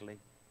 basically.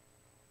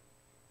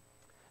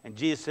 And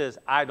Jesus says,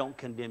 I don't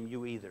condemn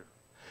you either.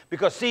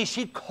 Because, see,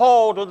 she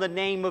called on the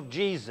name of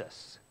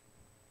Jesus.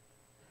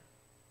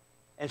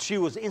 And she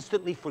was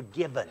instantly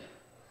forgiven.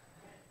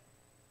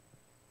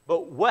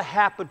 But what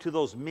happened to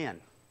those men?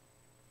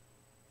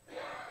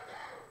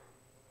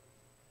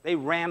 They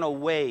ran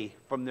away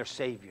from their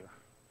Savior.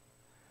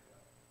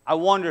 I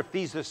wonder if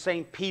these are the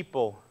same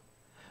people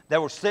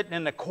that were sitting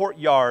in the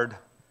courtyard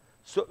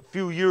a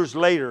few years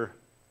later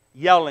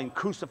yelling,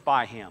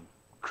 crucify Him,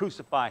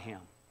 crucify Him.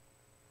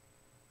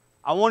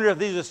 I wonder if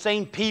these are the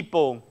same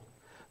people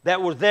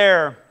that were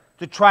there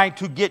to try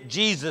to get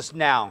Jesus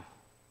now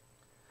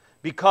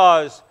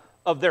because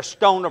of their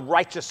stone of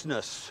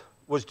righteousness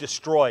was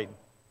destroyed.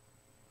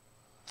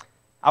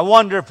 I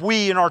wonder if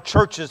we in our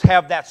churches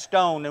have that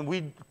stone and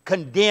we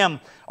condemn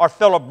our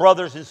fellow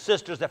brothers and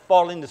sisters that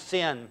fall into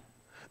sin,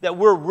 that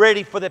we're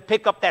ready for to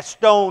pick up that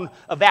stone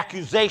of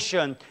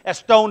accusation, that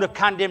stone of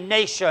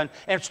condemnation,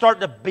 and start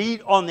to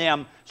beat on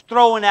them,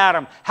 throwing at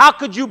them. How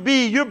could you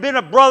be? You've been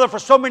a brother for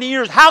so many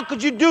years. How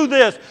could you do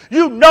this?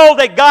 You know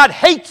that God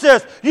hates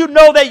this. You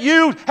know that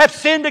you have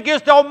sinned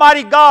against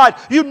Almighty God.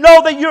 You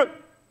know that you're...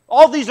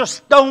 All these are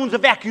stones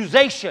of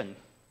accusation.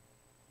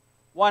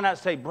 Why not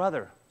say,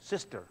 brother,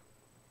 sister,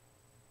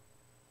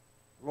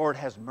 Lord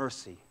has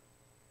mercy.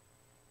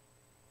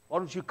 Why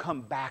don't you come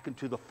back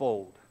into the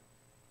fold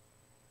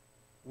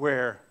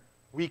where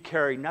we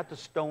carry not the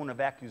stone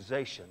of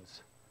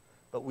accusations,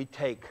 but we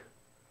take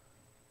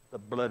the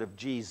blood of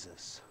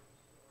Jesus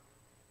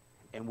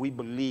and we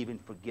believe in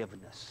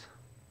forgiveness.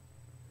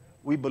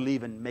 We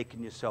believe in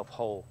making yourself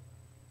whole.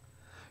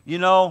 You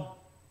know,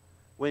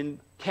 when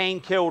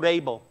Cain killed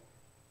Abel,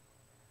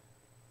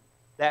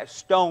 that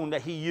stone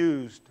that he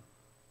used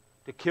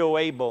to kill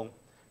Abel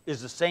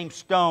is the same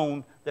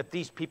stone that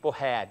these people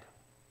had.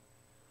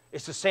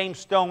 It's the same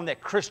stone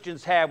that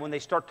Christians have when they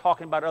start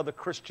talking about other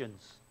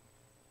Christians.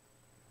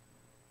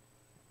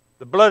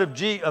 The blood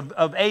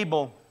of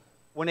Abel,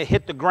 when it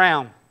hit the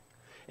ground,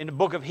 in the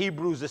book of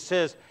Hebrews it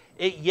says,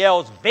 it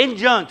yells,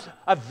 vengeance,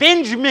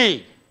 avenge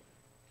me.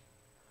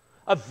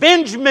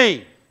 Avenge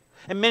me.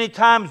 And many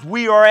times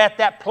we are at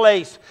that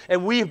place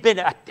and we've been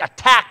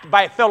attacked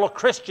by fellow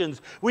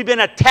Christians. We've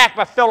been attacked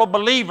by fellow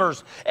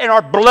believers and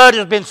our blood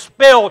has been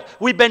spilled.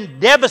 We've been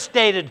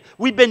devastated.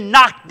 We've been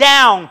knocked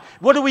down.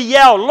 What do we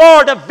yell?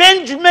 Lord,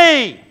 avenge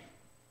me!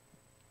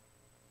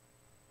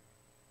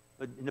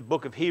 But in the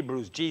book of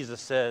Hebrews,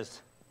 Jesus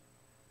says,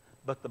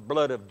 but the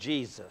blood of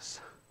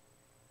Jesus,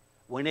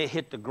 when it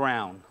hit the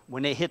ground,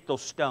 when they hit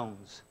those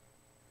stones,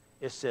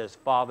 it says,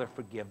 Father,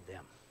 forgive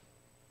them.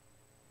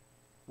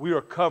 We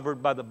are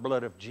covered by the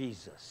blood of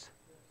Jesus,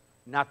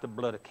 not the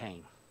blood of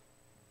Cain.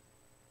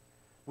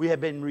 We have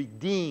been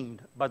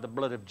redeemed by the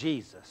blood of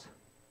Jesus,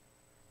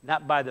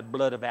 not by the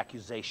blood of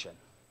accusation.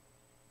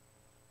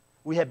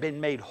 We have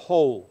been made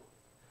whole.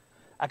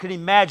 I can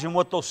imagine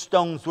what those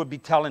stones would be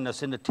telling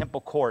us in the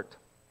temple court.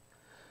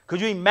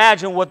 Could you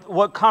imagine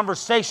what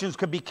conversations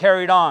could be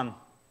carried on?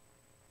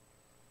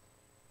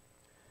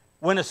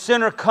 When a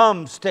sinner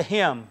comes to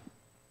him,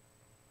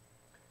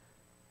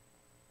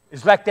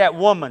 it's like that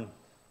woman.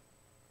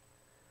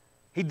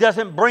 He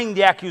doesn't bring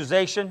the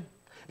accusation.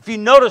 If you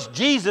notice,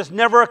 Jesus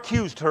never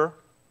accused her.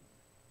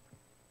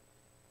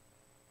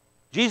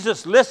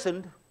 Jesus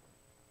listened.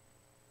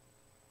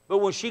 But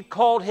when she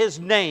called his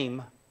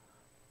name,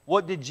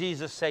 what did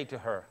Jesus say to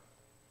her?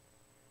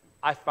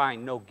 I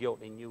find no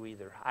guilt in you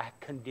either. I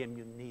condemn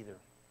you neither.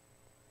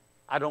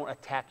 I don't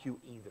attack you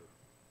either.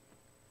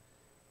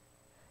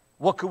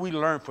 What could we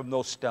learn from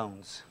those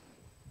stones?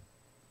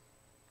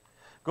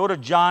 Go to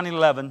John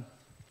 11.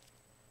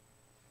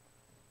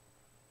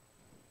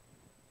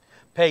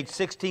 Page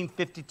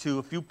 1652,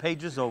 a few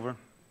pages over.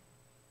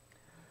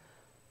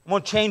 I'm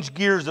going to change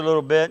gears a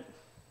little bit.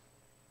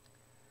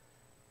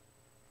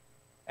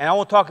 And I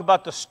want to talk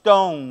about the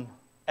stone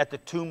at the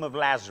tomb of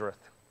Lazarus.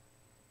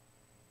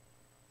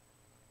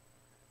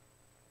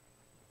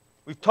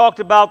 We've talked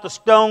about the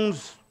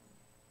stones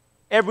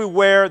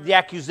everywhere, the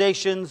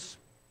accusations,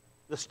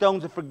 the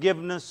stones of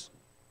forgiveness.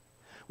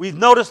 We've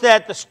noticed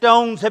that the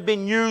stones have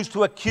been used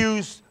to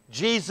accuse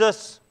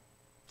Jesus.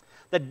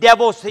 The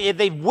devils,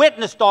 they've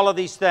witnessed all of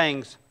these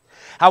things.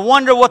 I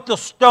wonder what the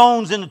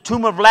stones in the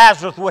tomb of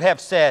Lazarus would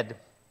have said.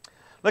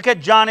 Look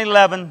at John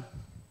 11,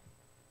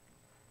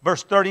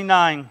 verse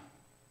 39.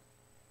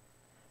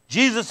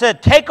 Jesus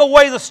said, take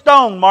away the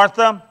stone,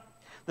 Martha.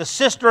 The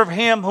sister of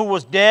him who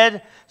was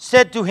dead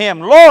said to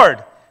him,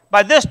 Lord,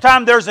 by this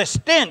time there's a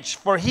stench,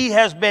 for he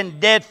has been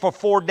dead for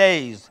 4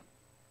 days.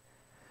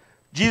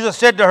 Jesus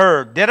said to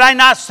her, did I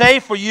not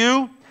say for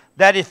you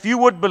that if you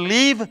would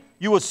believe,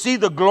 you would see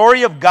the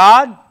glory of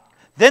God?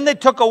 Then they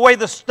took away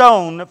the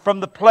stone from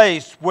the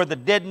place where the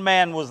dead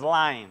man was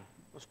lying.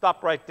 We'll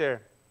stop right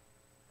there.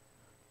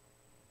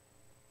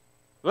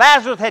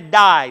 Lazarus had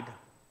died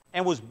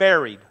and was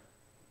buried.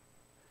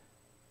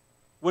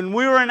 When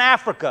we were in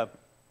Africa,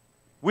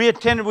 we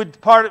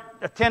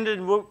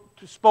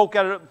spoke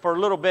for a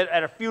little bit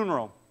at a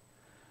funeral.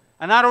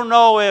 And I don't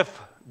know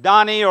if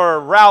Donnie or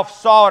Ralph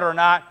saw it or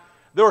not.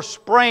 They were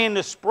spraying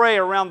the spray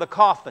around the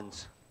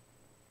coffins.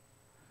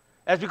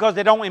 That's because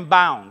they don't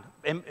embalm.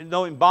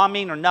 No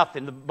embalming or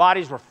nothing. The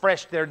bodies were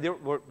fresh there. They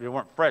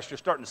weren't fresh. They're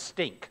starting to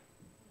stink.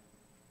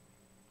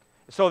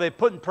 So they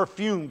put in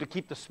perfume to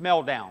keep the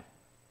smell down.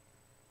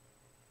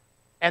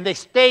 And they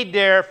stayed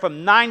there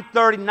from 9 to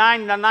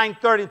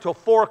 9:30 until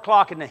 4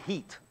 o'clock in the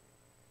heat.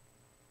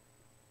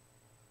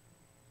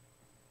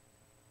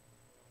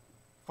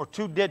 For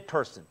 2 dead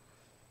persons.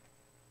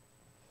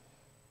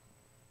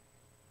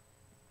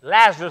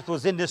 Lazarus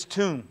was in this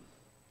tomb.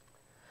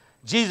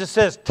 Jesus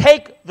says,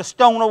 take the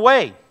stone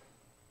away.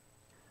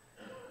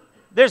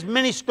 There's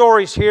many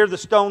stories here the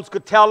stones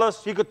could tell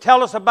us. He could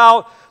tell us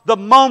about the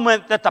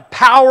moment that the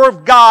power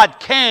of God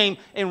came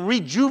and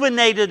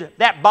rejuvenated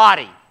that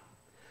body.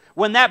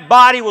 When that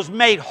body was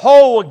made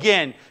whole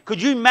again.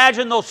 Could you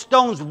imagine those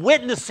stones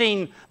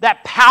witnessing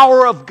that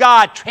power of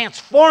God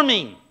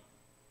transforming?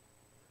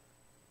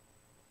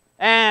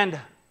 And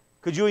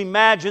could you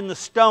imagine the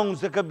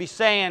stones that could be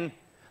saying,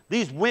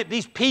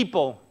 these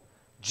people,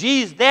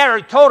 Jesus there,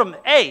 he told them,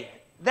 hey,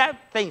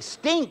 that thing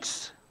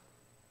stinks.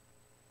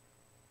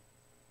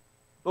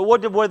 But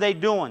what were they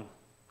doing?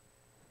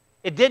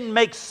 It didn't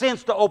make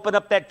sense to open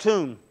up that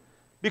tomb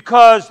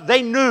because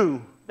they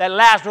knew that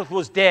Lazarus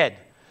was dead.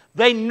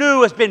 They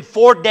knew it's been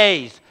 4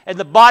 days and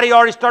the body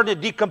already started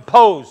to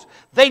decompose.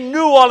 They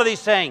knew all of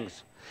these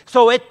things.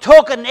 So it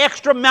took an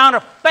extra amount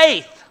of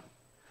faith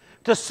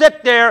to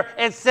sit there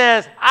and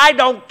says, I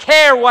don't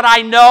care what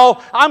I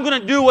know. I'm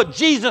going to do what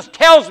Jesus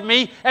tells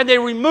me. And they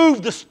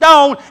removed the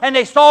stone and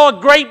they saw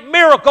a great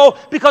miracle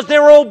because they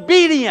were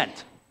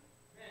obedient.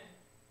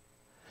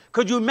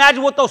 Could you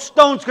imagine what those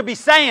stones could be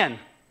saying?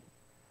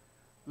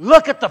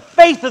 Look at the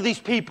faith of these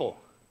people.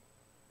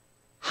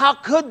 How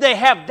could they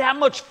have that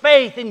much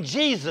faith in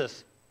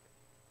Jesus?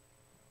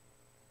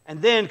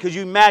 And then could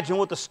you imagine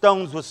what the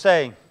stones would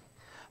say?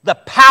 The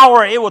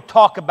power it would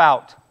talk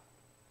about.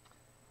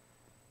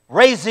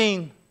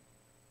 Raising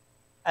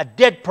a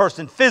dead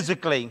person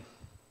physically.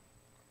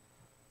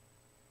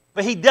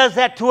 But he does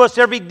that to us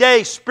every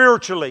day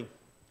spiritually.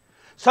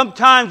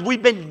 Sometimes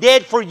we've been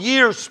dead for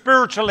years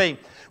spiritually.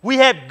 We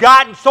have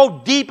gotten so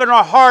deep in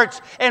our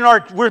hearts and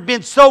we've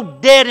been so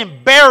dead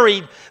and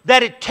buried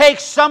that it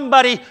takes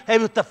somebody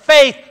with the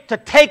faith to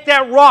take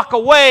that rock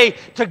away,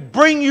 to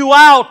bring you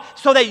out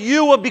so that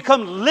you will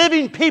become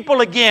living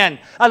people again,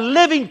 a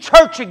living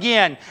church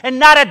again, and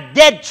not a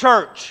dead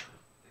church.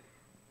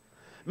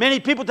 Many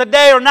people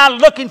today are not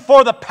looking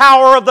for the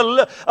power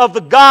of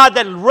the God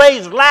that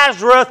raised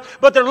Lazarus,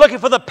 but they're looking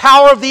for the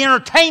power of the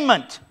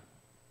entertainment.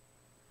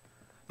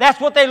 That's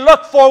what they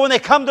look for when they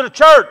come to the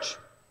church.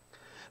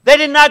 They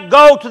did not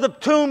go to the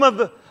tomb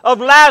of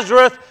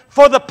Lazarus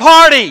for the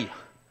party.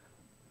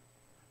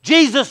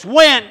 Jesus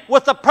went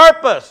with a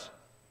purpose.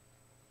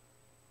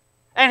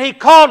 And He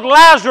called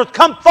Lazarus,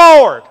 come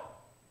forward.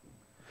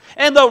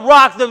 And the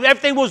rock,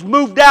 everything was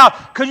moved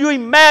out. Could you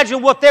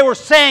imagine what they were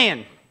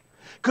saying?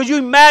 Could you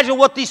imagine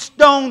what these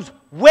stones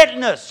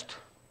witnessed?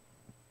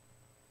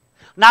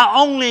 Not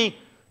only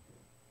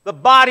the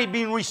body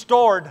being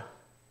restored,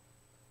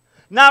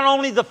 not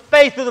only the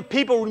faith of the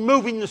people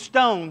removing the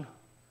stone,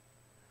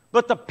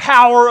 but the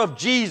power of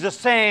Jesus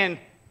saying,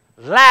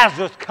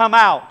 Lazarus, come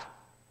out.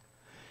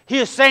 He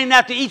is saying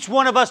that to each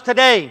one of us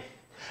today.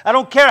 I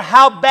don't care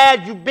how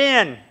bad you've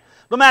been,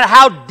 no matter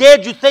how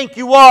dead you think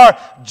you are,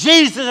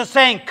 Jesus is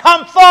saying,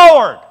 come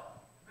forward.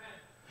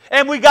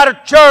 And we got a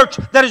church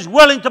that is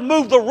willing to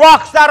move the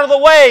rocks out of the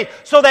way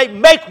so they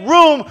make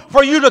room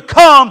for you to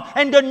come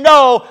and to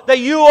know that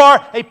you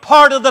are a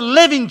part of the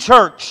living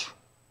church.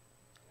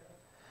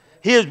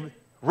 He is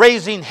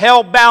raising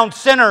hell-bound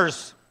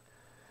sinners.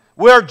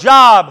 Their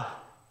job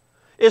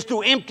is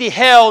to empty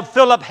hell and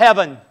fill up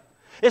heaven.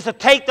 It's to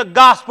take the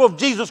gospel of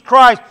Jesus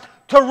Christ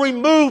to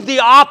remove the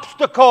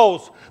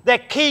obstacles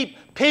that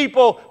keep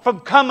people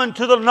from coming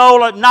to the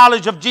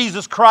knowledge of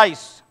Jesus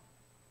Christ.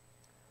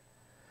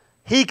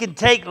 He can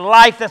take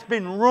life that's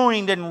been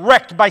ruined and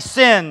wrecked by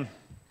sin,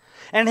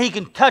 and He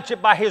can touch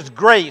it by His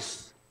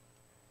grace.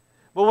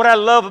 But what I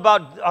love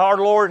about our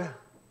Lord,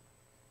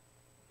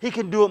 He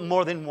can do it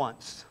more than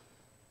once.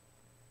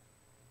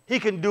 He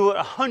can do it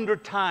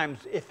 100 times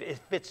if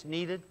it's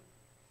needed.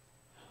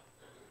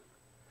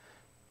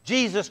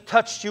 Jesus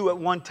touched you at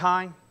one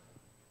time.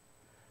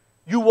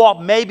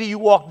 Maybe you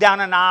walked down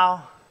an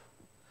aisle.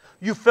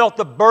 You felt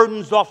the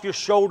burdens off your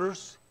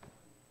shoulders.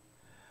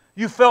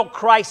 You felt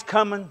Christ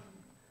coming.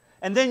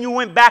 And then you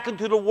went back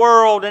into the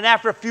world, and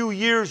after a few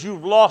years,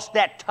 you've lost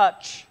that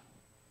touch.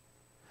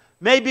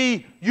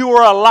 Maybe you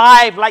were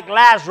alive like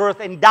Lazarus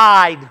and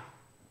died.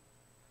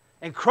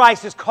 And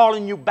Christ is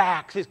calling you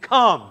back. He says,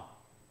 come.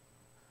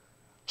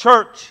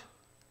 Church,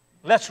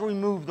 let's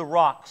remove the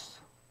rocks.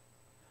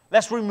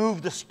 Let's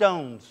remove the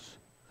stones.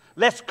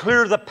 Let's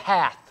clear the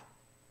path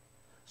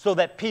so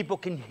that people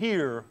can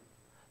hear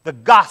the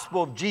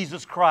gospel of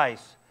Jesus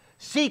Christ.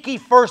 Seek ye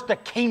first the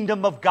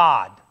kingdom of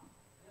God.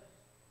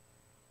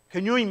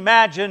 Can you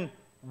imagine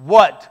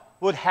what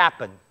would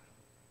happen?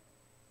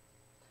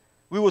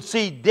 We would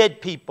see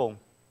dead people,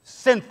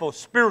 sinful,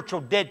 spiritual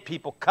dead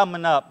people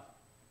coming up.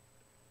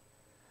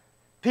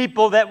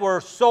 People that were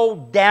so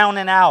down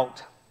and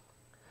out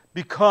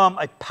become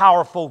a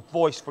powerful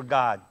voice for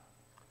God.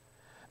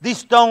 These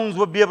stones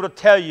will be able to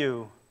tell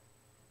you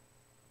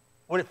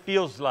what it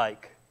feels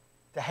like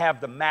to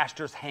have the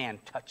Master's hand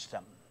touch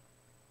them.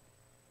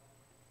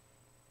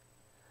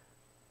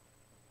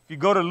 If you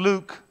go to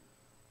Luke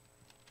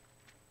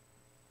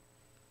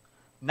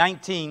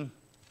 19,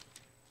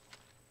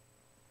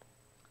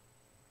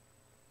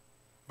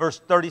 verse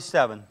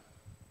 37,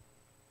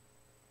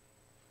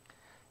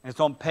 and it's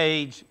on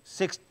page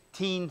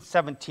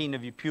 1617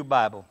 of your Pew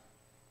Bible.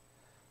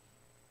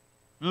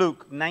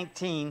 Luke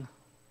 19,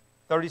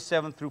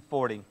 37 through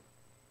 40.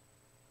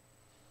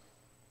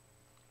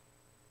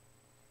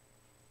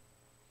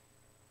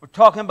 We're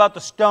talking about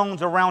the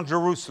stones around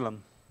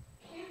Jerusalem.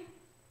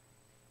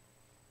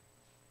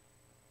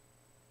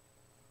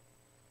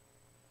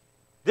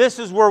 This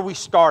is where we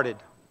started.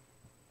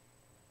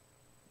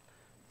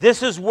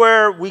 This is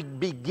where we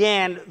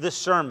began the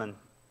sermon.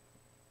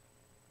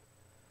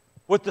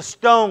 With the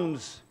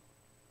stones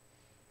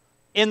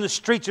in the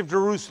streets of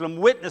Jerusalem,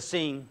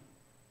 witnessing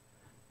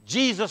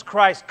Jesus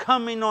Christ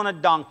coming on a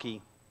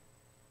donkey.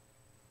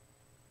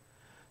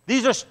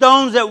 These are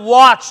stones that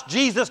watched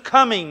Jesus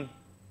coming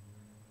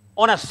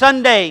on a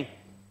Sunday,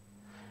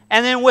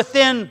 and then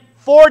within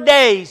 4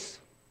 days,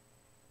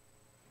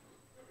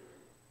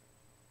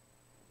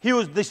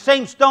 the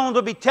same stones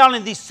will be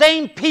telling, these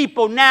same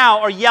people now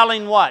are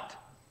yelling what?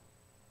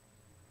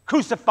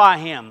 Crucify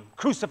Him,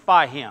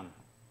 crucify Him.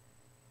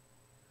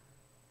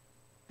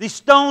 These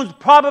stones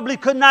probably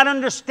could not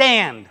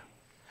understand.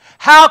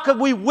 How could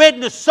we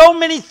witness so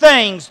many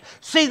things,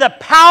 see the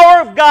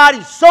power of God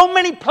in so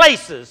many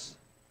places,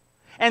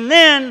 and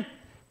then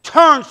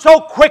turn so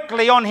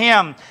quickly on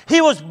Him?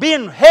 He was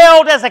being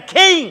held as a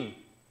king.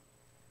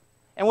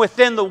 And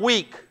within the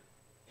week,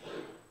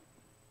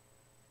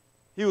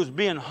 He was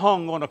being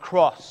hung on a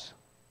cross.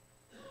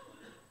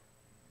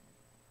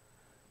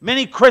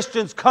 Many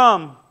Christians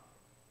come.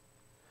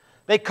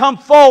 They come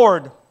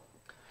forward,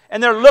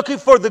 and they're looking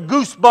for the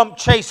goosebump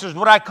chasers,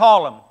 what I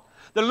call them.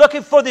 They're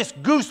looking for this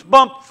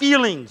goosebump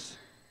feelings.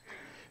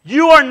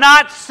 You are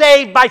not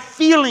saved by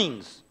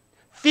feelings.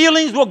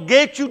 Feelings will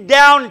get you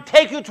down and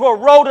take you to a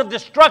road of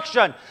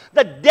destruction.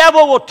 The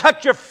devil will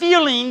touch your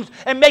feelings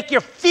and make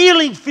your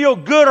feelings feel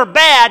good or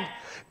bad.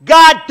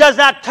 God does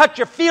not touch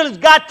your feelings.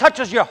 God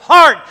touches your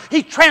heart.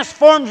 He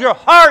transforms your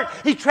heart.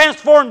 He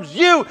transforms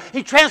you.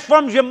 He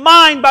transforms your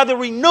mind by the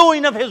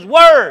renewing of His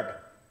Word.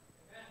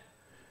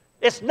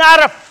 It's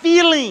not a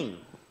feeling.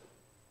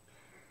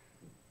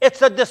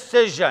 It's a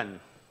decision.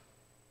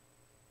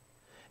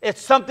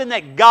 It's something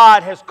that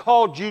God has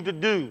called you to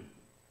do.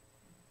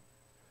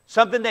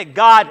 Something that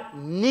God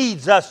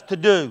needs us to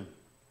do.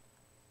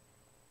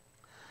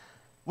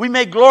 We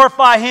may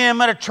glorify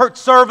Him at a church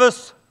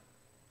service.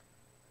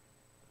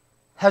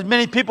 As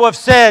many people have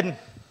said,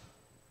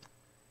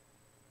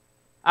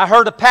 I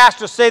heard a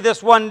pastor say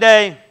this one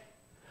day,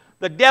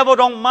 the devil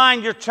don't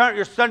mind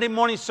your Sunday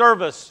morning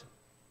service.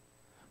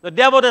 The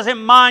devil doesn't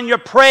mind your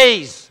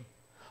praise.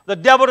 The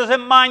devil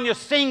doesn't mind your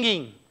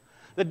singing.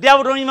 The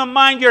devil don't even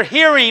mind your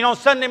hearing on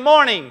Sunday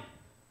morning.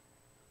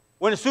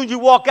 When as soon as you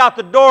walk out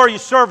the door, you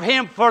serve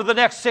him for the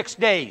next 6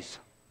 days.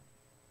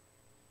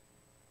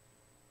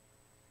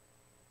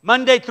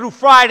 Monday through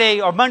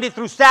Friday or Monday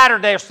through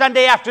Saturday or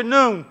Sunday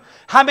afternoon,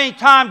 how many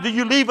times do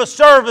you leave a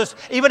service,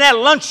 even at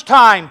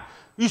lunchtime,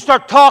 you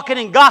start talking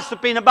and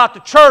gossiping about the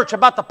church,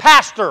 about the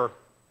pastor.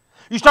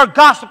 You start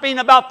gossiping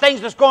about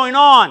things that's going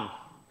on.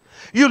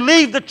 You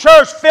leave the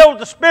church filled with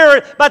the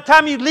Spirit. By the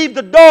time you leave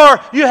the door,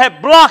 you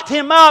have blocked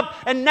him up,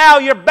 and now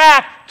you're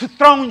back to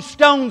throwing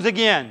stones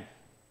again.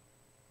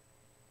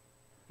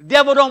 The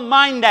devil don't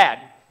mind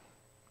that.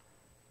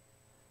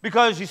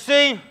 Because you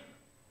see,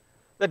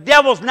 the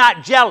devil's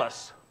not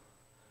jealous.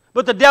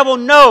 But the devil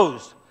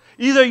knows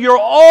either you're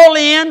all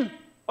in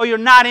or you're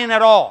not in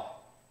at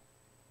all.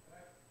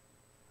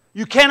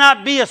 You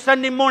cannot be a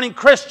Sunday morning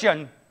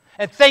Christian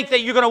and think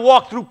that you're going to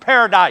walk through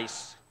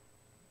paradise.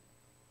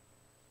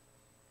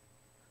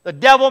 The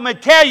devil may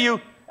tell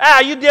you,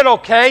 you did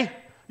okay.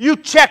 You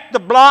checked the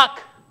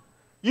block.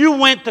 You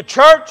went to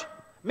church.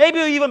 Maybe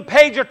you even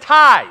paid your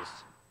tithes.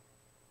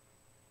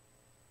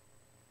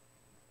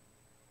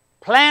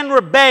 Planned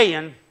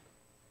rebellion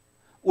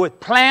with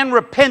planned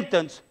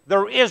repentance,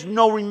 there is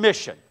no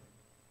remission.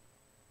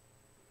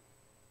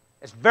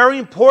 It's very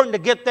important to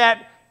get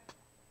that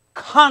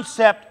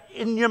concept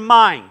in your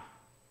mind.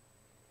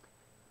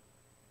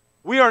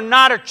 We are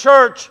not a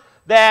church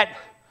that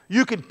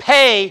you can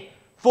pay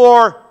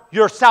for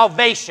your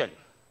salvation.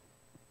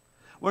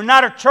 We're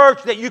not a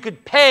church that you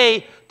could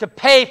pay to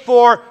pay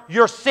for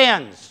your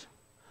sins.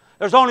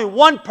 There's only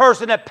one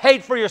person that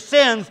paid for your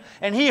sins,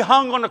 and He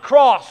hung on the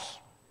cross.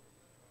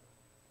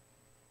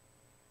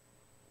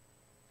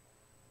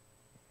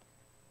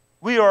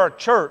 We are a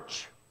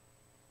church,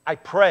 I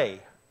pray,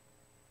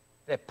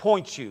 that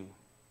points you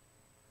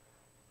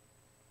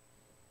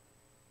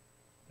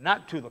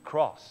not to the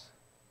cross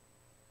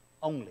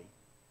only,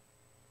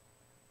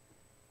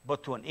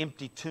 but to an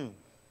empty tomb.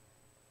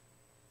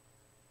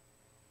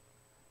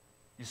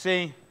 You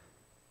see,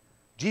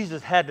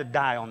 Jesus had to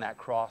die on that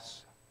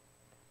cross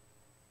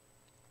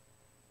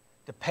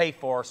to pay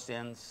for our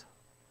sins,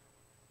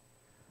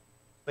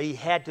 but He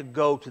had to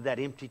go to that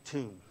empty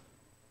tomb.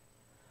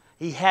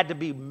 He had to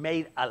be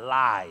made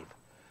alive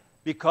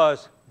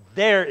because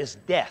there is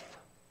death.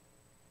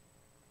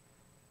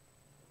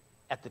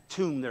 At the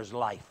tomb, there's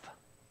life.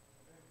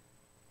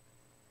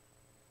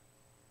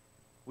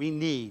 We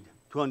need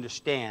to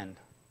understand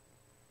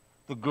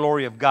the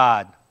glory of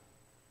God.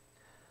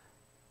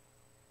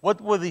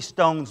 What will these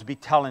stones be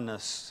telling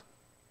us?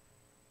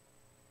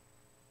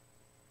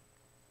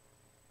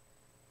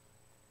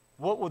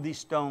 What will these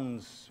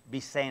stones be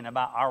saying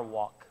about our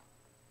walk?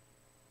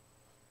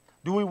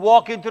 Do we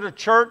walk into the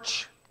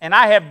church? And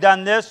I have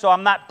done this, so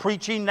I'm not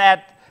preaching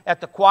at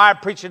the choir,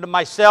 preaching to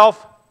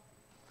myself.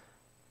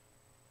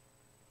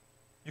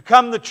 You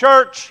come to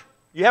church,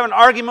 you have an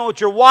argument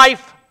with your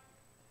wife.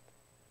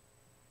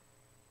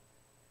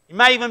 You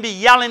might even be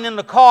yelling in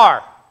the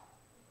car.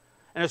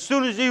 And as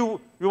soon as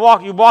you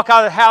walk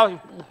out of the house,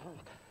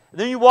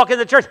 then you walk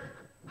into the church.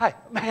 Hi,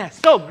 man, it's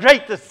so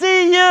great to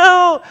see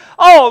you.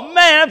 Oh,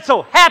 man, I'm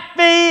so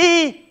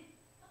happy.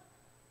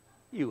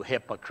 You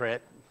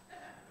hypocrite.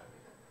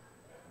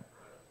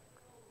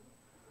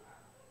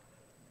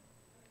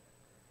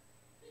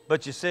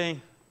 But you see,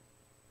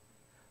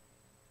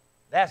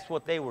 that's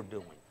what they were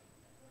doing.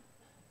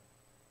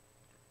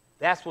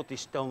 That's what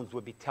these stones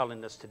would be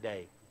telling us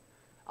today.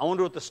 I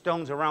wonder what the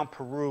stones around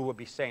Peru would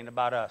be saying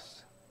about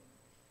us.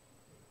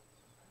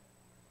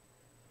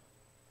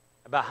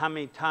 About how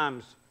many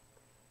times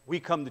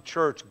we come to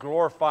church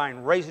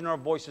glorifying, raising our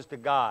voices to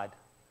God.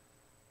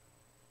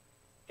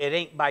 It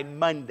ain't by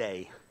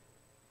Monday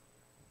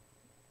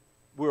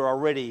we're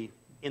already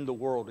in the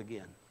world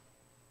again.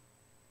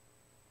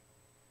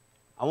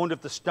 I wonder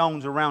if the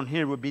stones around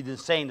here would be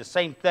saying the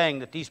same thing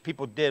that these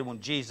people did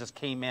when Jesus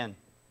came in.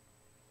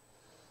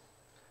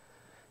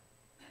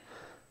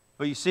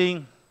 But you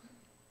see,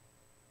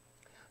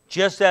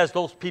 just as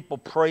those people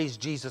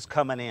praised Jesus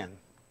coming in,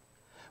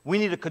 We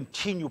need to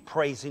continue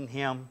praising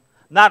Him.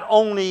 Not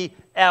only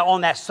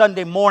on that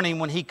Sunday morning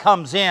when He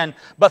comes in,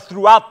 but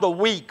throughout the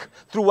week,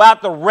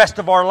 throughout the rest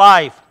of our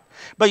life.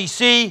 But you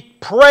see,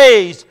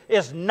 praise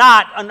is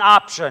not an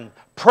option.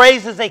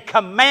 Praise is a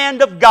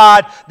command of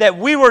God that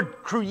we were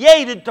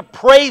created to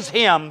praise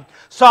Him.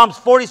 Psalms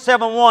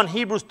 47:1,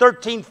 Hebrews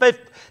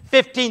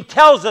 13:15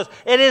 tells us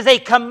it is a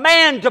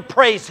command to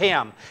praise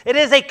Him. It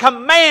is a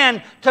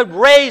command to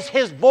raise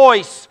His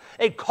voice,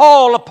 a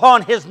call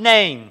upon His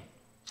name.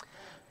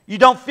 You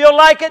don't feel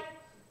like it?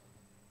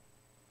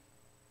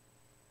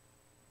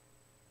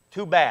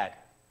 Too bad.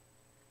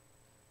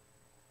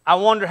 I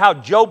wonder how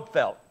Job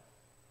felt.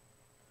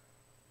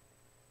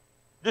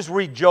 Just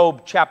read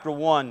Job chapter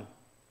 1.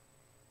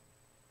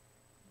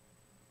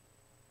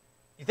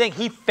 You think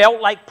he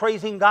felt like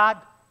praising God?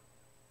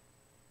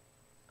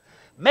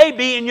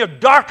 Maybe in your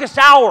darkest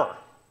hour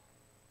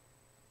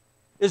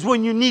is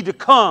when you need to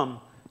come,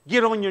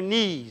 get on your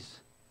knees,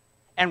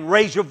 and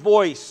raise your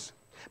voice.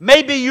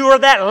 Maybe you are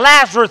that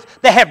Lazarus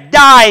that have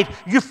died.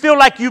 You feel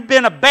like you've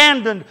been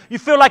abandoned. You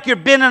feel like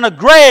you've been in a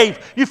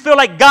grave. You feel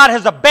like God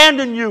has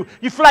abandoned you.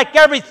 You feel like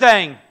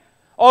everything.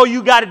 All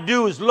you got to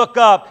do is look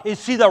up and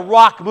see the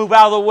rock move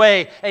out of the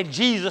way. And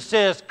Jesus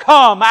says,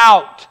 come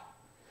out.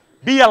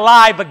 Be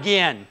alive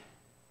again.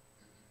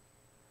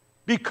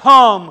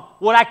 Become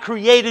what I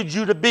created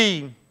you to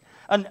be.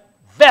 A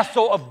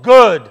vessel of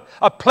good.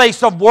 A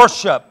place of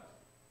worship.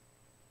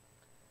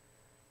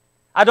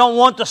 I don't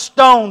want the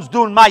stones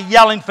doing my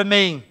yelling for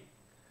me.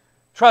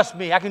 Trust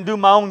me, I can do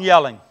my own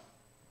yelling.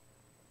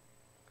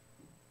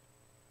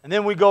 And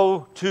then we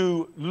go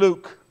to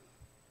Luke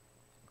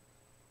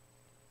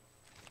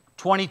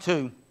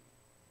 22.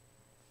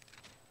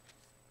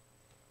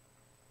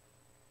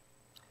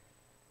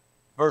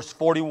 Verse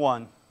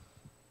 41.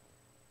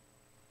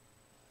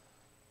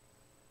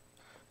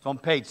 It's on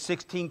page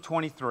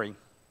 1623.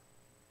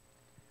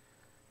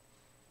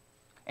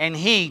 And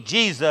he,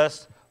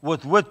 Jesus,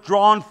 was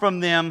withdrawn from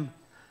them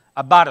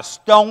about a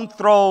stone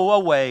throw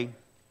away,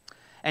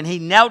 and he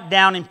knelt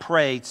down and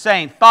prayed,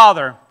 saying,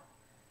 Father,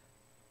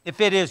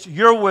 if it is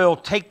your will,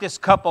 take this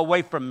cup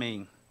away from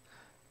me.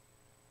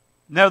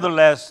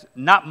 Nevertheless,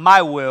 not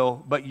my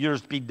will, but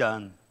yours be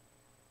done.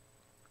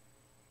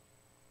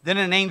 Then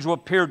an angel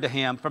appeared to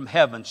him from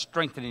heaven,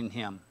 strengthening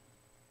him.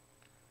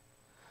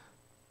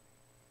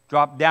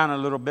 Drop down a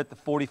little bit to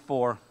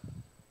 44.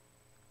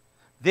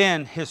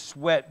 Then his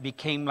sweat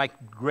became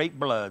like great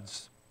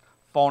bloods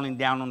falling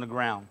down on the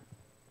ground.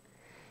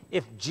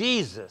 If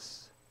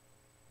Jesus,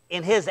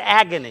 in His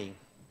agony,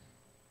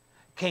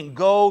 can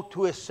go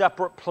to a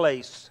separate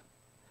place,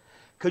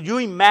 could you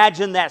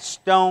imagine that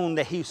stone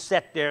that He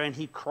sat there and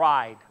He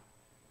cried?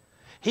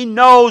 He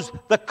knows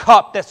the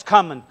cup that's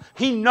coming.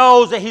 He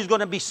knows that He's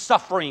going to be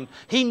suffering.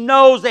 He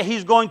knows that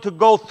He's going to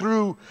go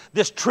through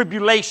this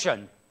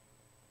tribulation,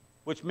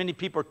 which many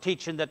people are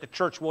teaching that the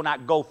church will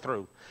not go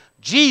through.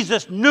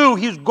 Jesus knew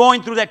He was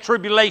going through that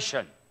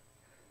tribulation.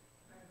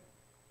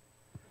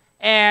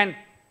 And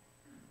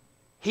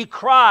He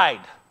cried.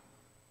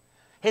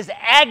 His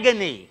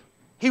agony.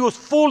 He was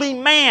fully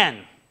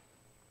man.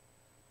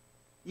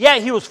 Yeah,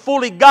 He was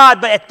fully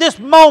God, but at this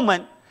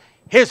moment,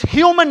 His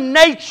human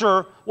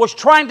nature was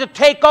trying to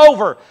take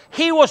over.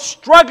 He was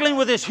struggling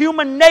with His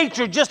human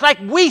nature just like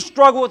we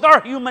struggle with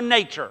our human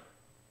nature.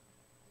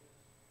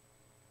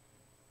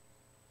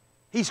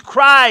 He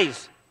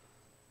cries,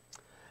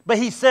 but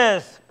He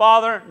says,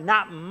 Father,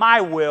 not my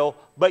will,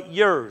 but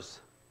yours.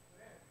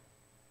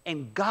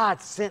 And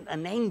God sent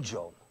an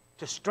angel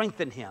to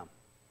strengthen him.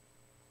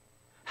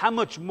 How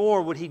much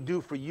more would He do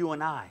for you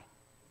and I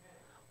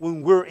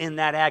when we're in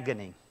that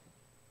agony?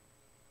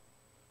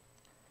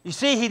 You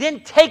see, He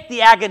didn't take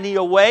the agony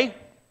away.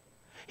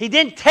 He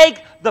didn't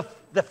take the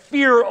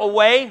fear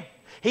away.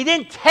 He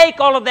didn't take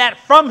all of that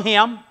from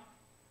him.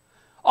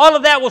 All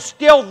of that was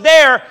still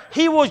there.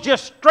 He was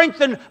just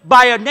strengthened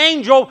by an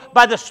angel,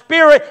 by the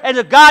Spirit, and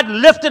the God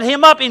lifted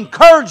him up,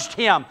 encouraged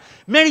him.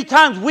 Many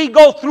times we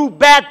go through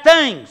bad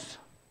things,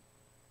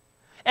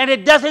 and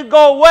it doesn't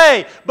go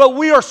away, but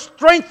we are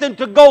strengthened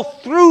to go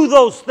through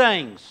those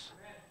things.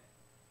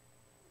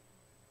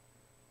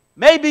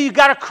 Maybe you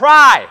got to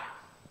cry.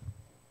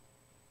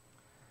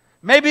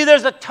 Maybe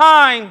there's a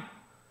time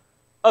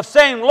of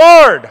saying,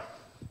 Lord,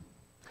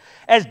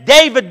 as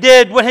David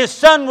did when his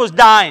son was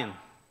dying,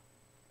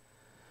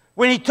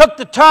 when he took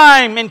the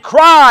time and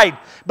cried.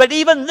 But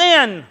even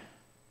then,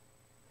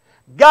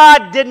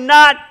 God did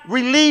not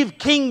relieve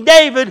King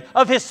David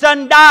of his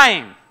son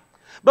dying.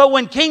 But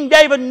when King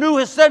David knew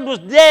his son was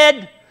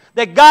dead,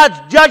 that God's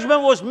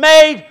judgment was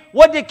made,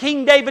 what did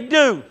King David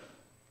do?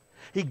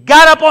 He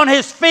got up on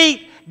his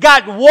feet,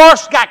 got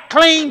washed, got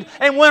cleaned,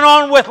 and went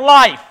on with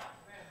life.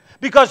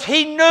 Because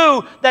he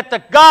knew that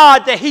the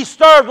God that he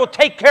served will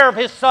take care of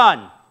his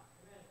son.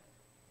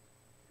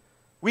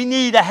 We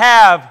need to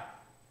have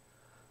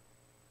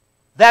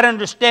that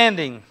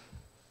understanding.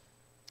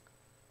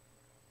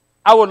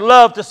 I would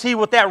love to see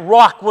what that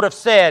rock would have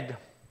said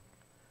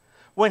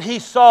when he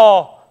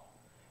saw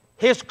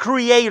his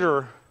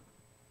Creator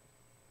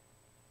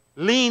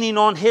leaning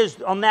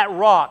on that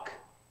rock,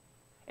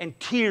 and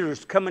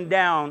tears coming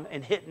down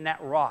and hitting that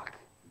rock.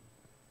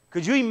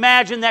 Could you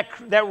imagine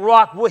that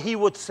rock, what he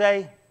would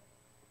say?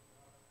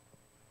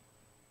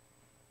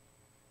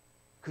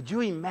 Could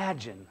you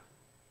imagine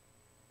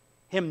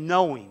him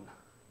knowing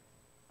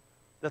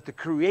that the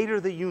creator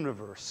of the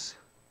universe,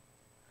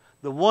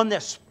 the one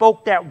that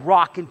spoke that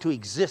rock into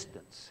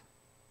existence,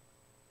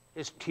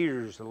 his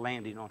tears are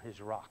landing on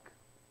his rock?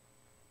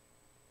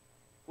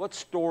 What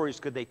stories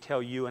could they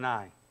tell you and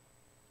I?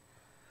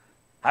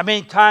 How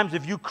many times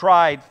have you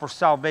cried for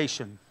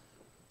salvation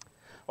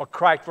or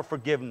cried for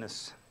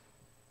forgiveness?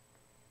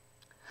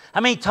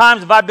 How many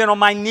times have I been on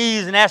my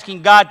knees and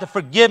asking God to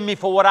forgive me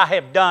for what I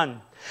have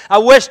done? I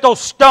wish those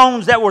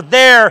stones that were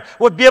there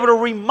would be able to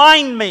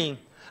remind me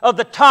of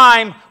the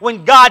time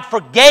when God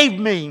forgave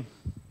me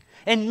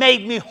and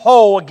made me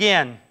whole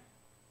again.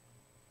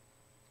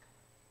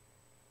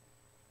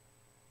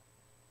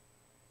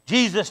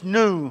 Jesus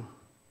knew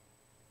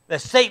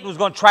that Satan was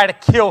going to try to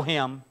kill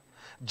him.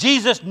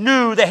 Jesus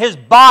knew that his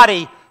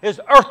body, his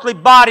earthly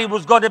body,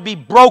 was going to be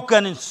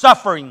broken and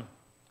suffering.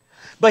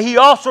 But he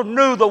also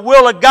knew the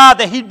will of God,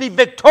 that he'd be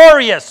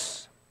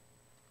victorious.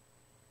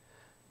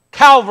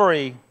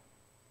 Calvary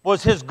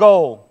was his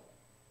goal.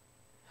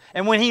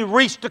 And when he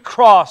reached the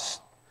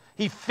cross,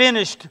 he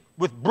finished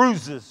with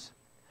bruises.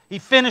 He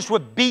finished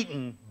with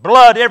beaten,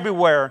 blood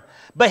everywhere.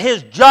 But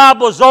his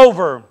job was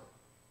over.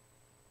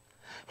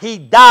 He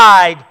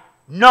died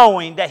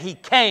knowing that he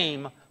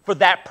came for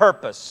that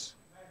purpose.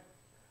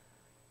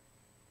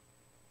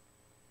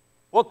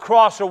 What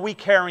cross are we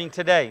carrying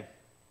today?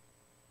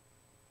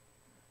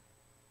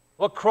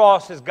 What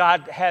cross does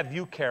God have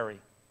you carry?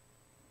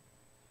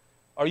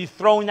 Are you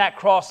throwing that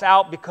cross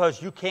out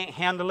because you can't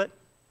handle it?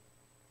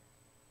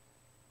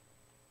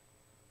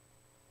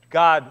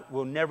 God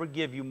will never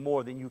give you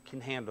more than you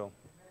can handle.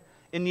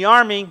 In the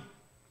Army,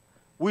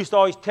 we used to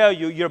always tell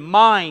you, your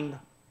mind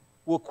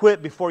will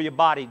quit before your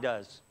body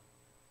does.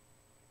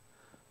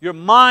 Your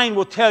mind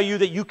will tell you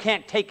that you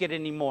can't take it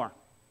anymore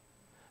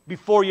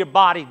before your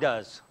body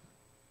does.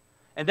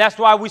 And that's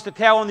why we used to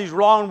tell on these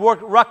long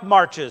ruck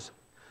marches,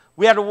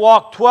 we had to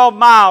walk 12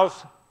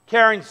 miles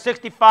carrying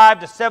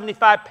 65 to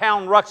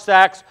 75-pound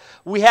rucksacks.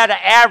 We had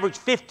to average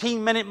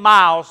 15-minute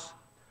miles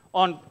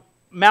on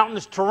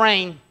mountainous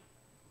terrain.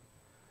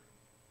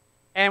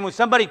 And when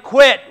somebody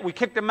quit, we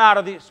kicked them out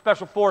of the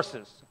special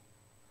forces.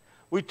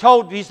 We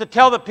used to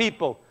tell the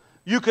people,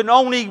 you can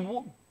only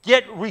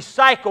get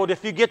recycled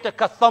if you get the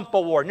Kathump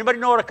Award. Anybody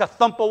know what a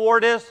Kathump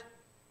Award is?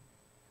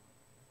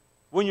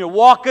 When you're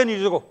walking, you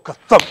just go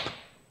Kathump,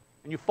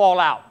 and you fall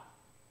out.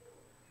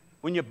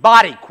 When your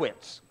body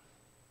quits,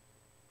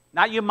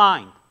 not your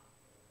mind.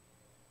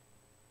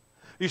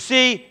 You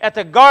see, at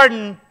the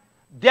garden,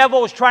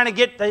 devil was trying to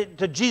get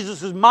to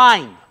Jesus'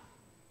 mind.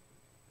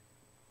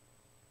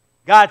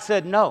 God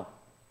said no.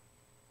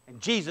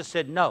 And Jesus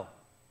said no.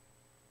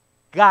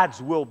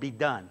 God's will be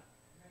done.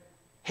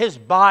 His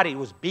body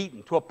was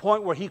beaten to a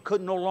point where he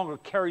could no longer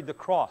carry the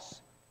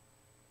cross.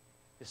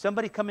 Did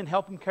somebody come and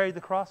help him carry the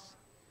cross?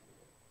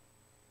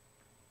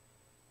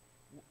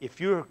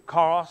 If your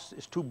cross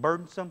is too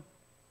burdensome,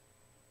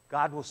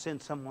 God will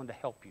send someone to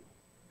help you.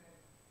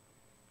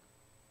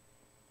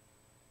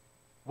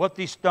 What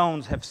these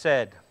stones have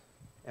said,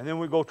 and then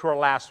we go to our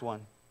last one.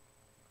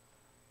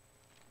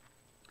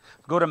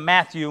 Go to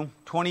Matthew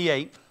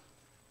 28,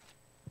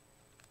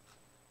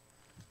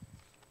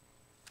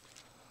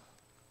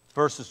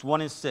 verses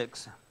 1 and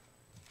 6.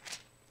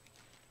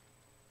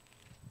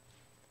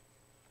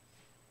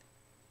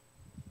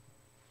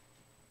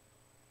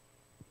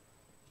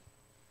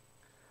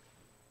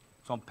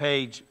 It's on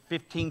page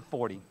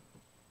 1540.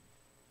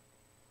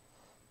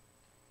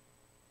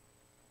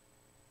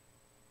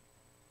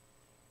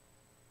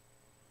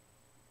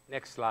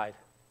 Next slide.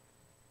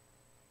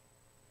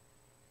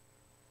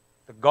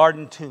 The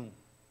garden tomb.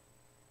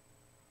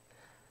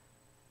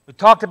 We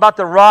talked about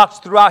the rocks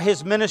throughout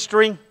his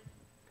ministry.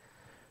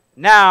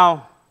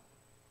 Now,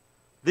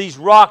 these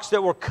rocks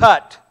that were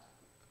cut,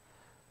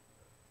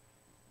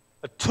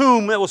 a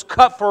tomb that was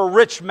cut for a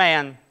rich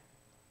man.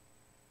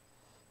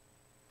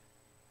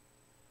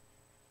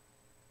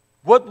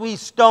 What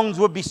these stones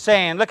would be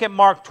saying. Look at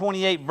Mark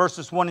 28,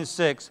 verses 1 and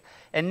 6.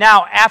 And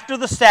now, after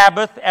the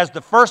Sabbath, as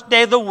the first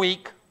day of the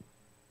week.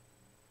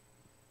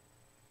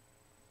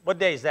 What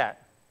day is that?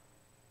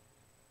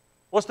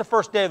 What's the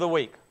first day of the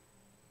week?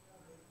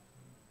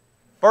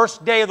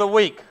 First day of the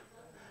week.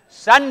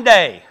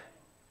 Sunday.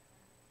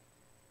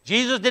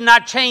 Jesus did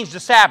not change the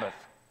Sabbath.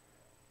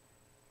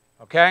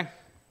 Okay?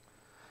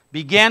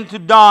 Began to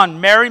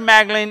dawn. Mary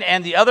Magdalene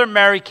and the other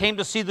Mary came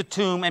to see the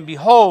tomb, and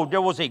behold,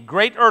 there was a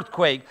great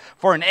earthquake,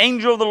 for an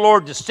angel of the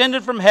Lord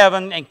descended from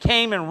heaven and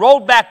came and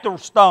rolled back the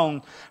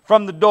stone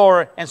from the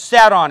door and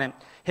sat on it.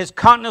 His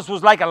countenance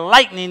was like a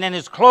lightning, and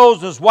his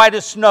clothes as white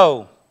as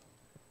snow.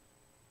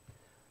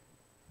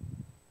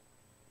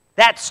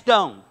 That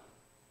stone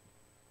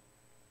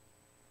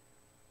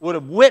would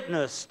have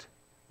witnessed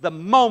the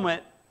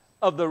moment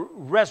of the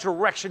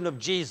resurrection of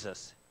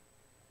Jesus.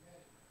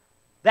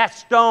 that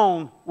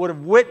stone would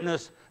have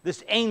witnessed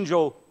this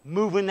angel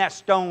moving that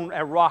stone,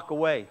 that rock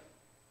away.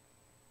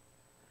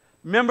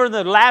 Remember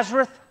the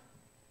Lazarus?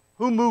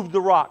 Who moved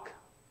the rock?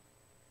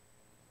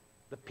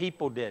 The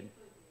people did.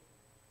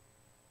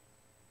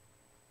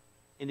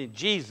 And in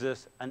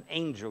Jesus, an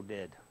angel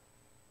did.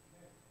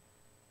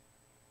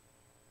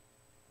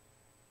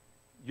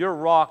 Your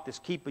rock that's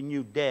keeping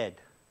you dead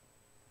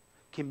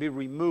can be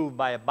removed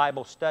by a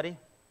Bible study.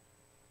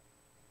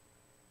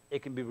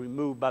 It can be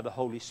removed by the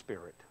Holy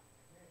Spirit.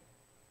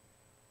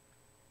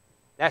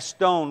 That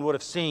stone would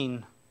have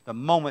seen the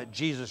moment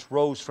Jesus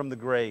rose from the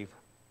grave.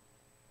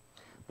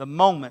 The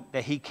moment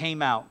that he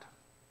came out.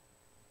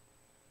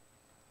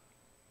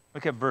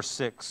 Look at verse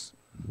 6.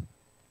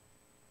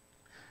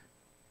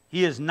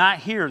 He is not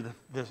here,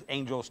 the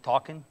angel is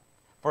talking,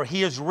 for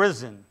he is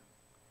risen.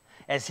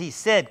 As he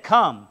said,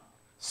 come,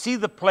 see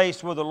the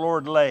place where the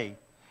Lord lay,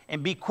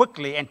 and be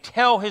quickly, and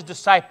tell his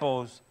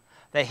disciples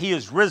that he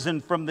is risen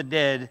from the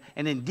dead,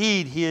 and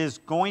indeed he is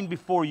going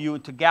before you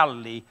into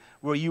Galilee,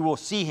 where you will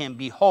see him.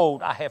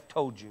 Behold, I have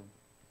told you.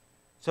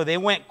 So they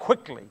went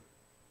quickly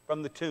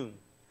from the tomb.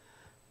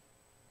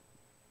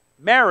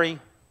 Mary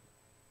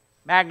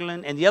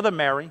Magdalene and the other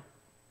Mary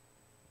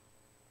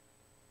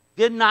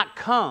did not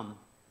come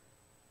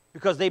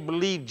because they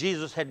believed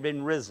Jesus had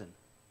been risen.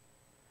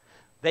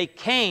 They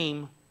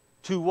came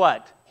to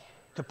what?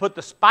 To put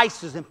the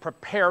spices and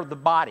prepare the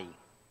body.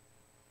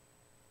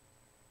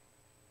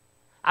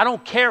 I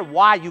don't care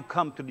why you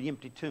come to the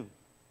empty tomb.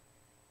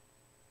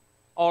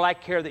 All I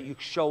care that you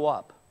show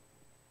up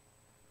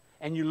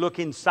and you look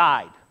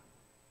inside.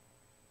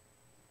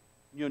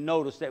 You'll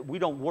notice that we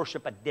don't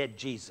worship a dead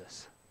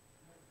Jesus.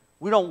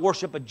 We don't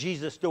worship a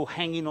Jesus still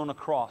hanging on a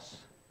cross.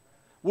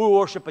 We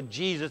worship a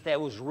Jesus that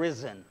was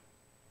risen.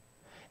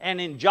 And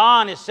in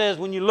John it says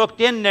when you looked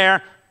in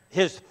there,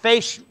 his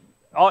face,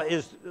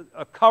 his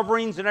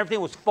coverings and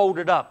everything was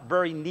folded up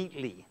very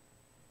neatly.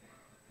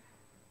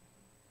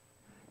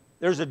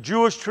 There's a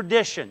Jewish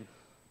tradition,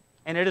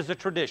 and it is a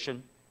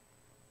tradition.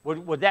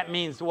 What that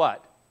means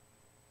what?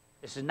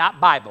 This is not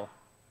Bible,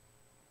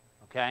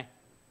 okay?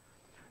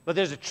 But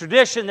there's a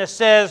tradition that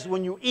says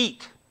when you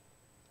eat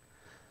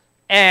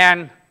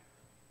and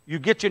you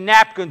get your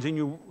napkins and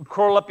you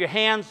curl up your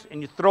hands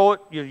and you throw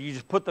it, you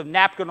just put the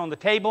napkin on the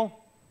table,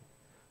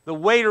 the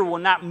waiter will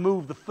not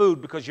move the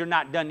food because you're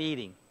not done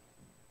eating.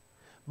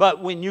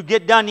 But when you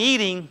get done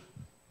eating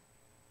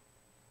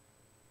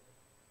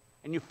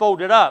and you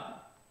fold it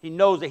up, he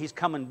knows that he's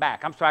coming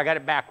back. I'm sorry, I got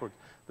it backwards.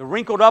 The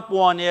wrinkled up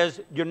one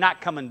is you're not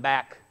coming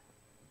back.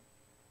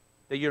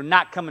 That you're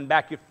not coming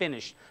back, you're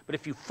finished. But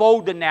if you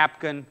fold the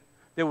napkin,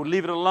 they will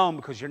leave it alone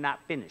because you're not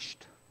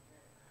finished.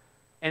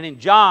 And in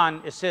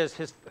John, it says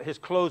his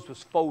clothes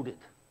was folded,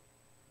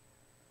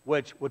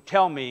 which would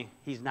tell me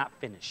he's not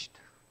finished.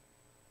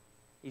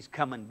 He's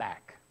coming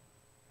back.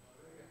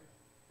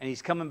 And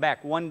he's coming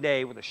back one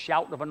day with a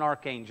shout of an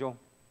archangel.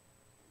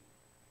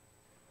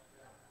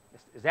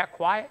 Is that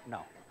quiet?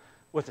 No.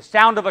 With the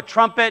sound of a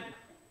trumpet.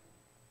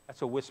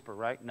 That's a whisper,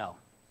 right? No.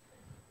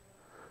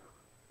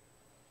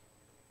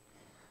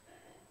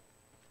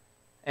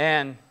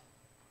 And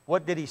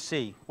what did he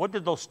see? What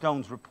did those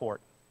stones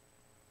report?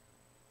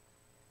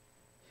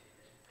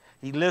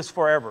 He lives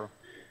forever.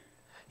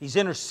 He's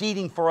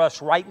interceding for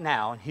us right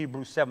now in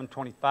Hebrews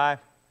 7:25.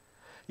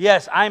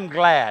 Yes, I'm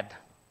glad,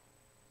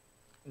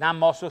 and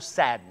I'm also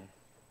saddened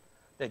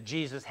that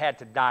Jesus had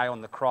to die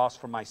on the cross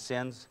for my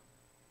sins.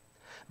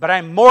 But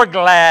I'm more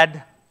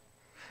glad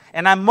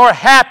and I'm more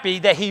happy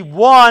that he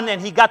won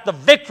and he got the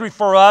victory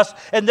for us,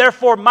 and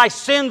therefore my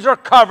sins are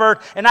covered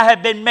and I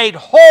have been made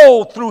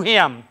whole through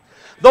him.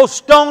 Those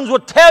stones will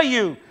tell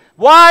you,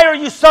 why are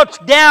you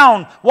such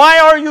down? Why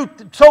are you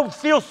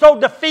feel so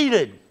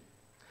defeated?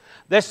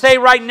 They say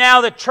right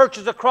now that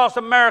churches across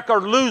America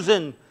are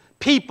losing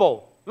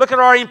people. Look at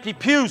our empty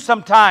pews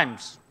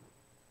sometimes.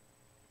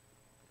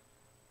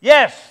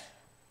 Yes.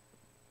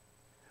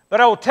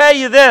 But I will tell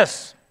you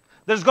this.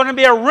 There's going to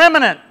be a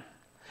remnant.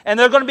 And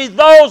there are going to be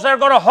those that are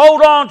going to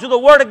hold on to the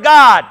Word of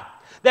God.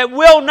 That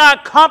will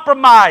not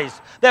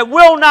compromise. That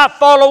will not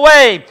fall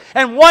away.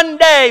 And one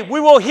day we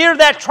will hear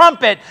that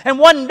trumpet. And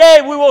one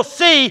day we will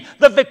see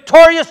the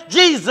victorious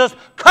Jesus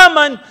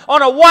coming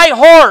on a white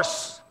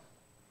horse.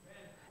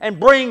 And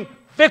bring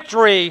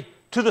victory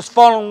to this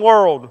fallen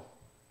world.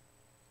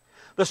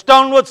 The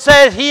stone would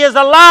say, he is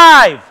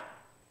alive.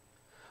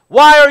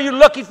 Why are you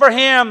looking for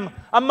him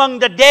among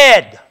the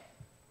dead?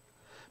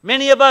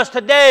 Many of us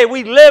today,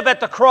 we live at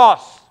the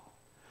cross.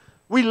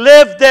 We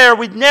live there.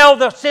 We nail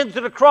the sins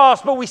to the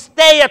cross, but we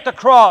stay at the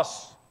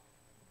cross.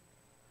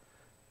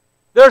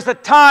 There's a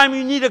time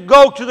you need to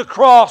go to the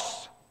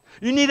cross.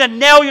 You need to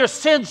nail your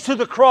sins to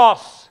the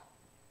cross.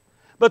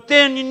 But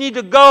then you need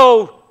to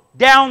go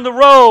down the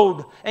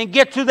road and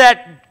get to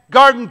that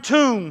garden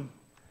tomb.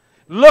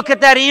 Look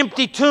at that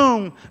empty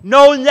tomb,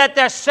 knowing that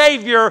that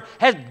Savior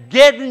has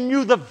given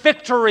you the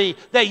victory,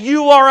 that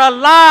you are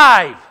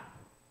alive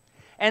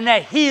and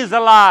that he is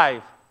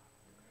alive.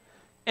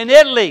 In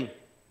Italy,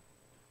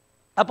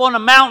 up on a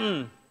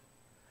mountain,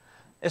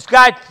 This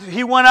guy,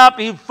 he went up,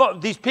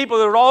 these people,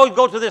 they would always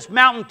go to this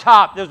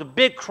mountaintop. There's a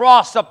big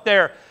cross up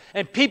there,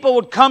 and people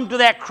would come to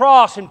that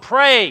cross and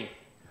pray.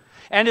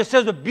 And it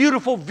says a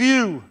beautiful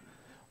view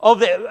of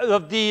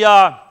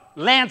the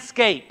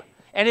landscape.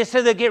 And it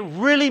says they get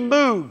really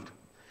moved.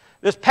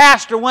 This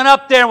pastor went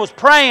up there and was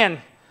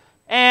praying,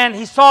 and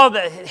he saw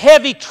the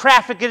heavy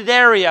trafficked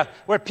area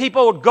where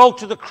people would go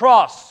to the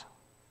cross.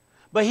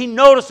 But he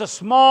noticed a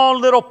small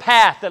little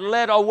path that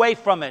led away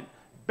from it,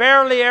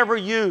 barely ever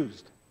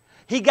used.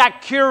 He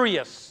got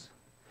curious,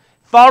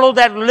 followed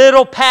that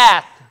little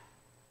path,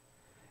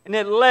 and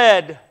it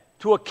led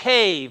to a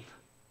cave.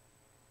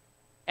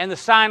 And the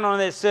sign on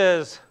it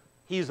says,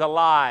 "He's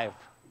alive.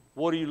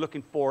 What are you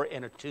looking for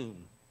in a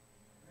tomb?"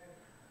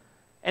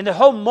 And the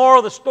whole moral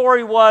of the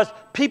story was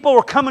people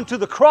were coming to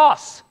the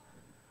cross,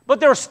 but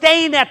they were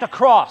staying at the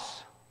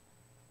cross.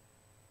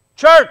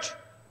 Church,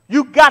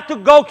 you got to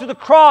go to the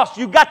cross.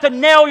 You got to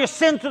nail your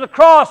sin to the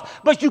cross,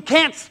 but you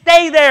can't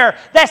stay there.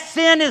 That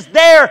sin is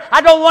there.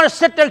 I don't want to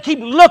sit there and keep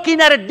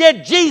looking at a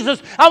dead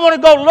Jesus. I want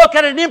to go look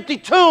at an empty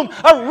tomb,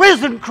 a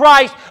risen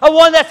Christ, a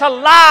one that's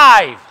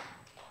alive.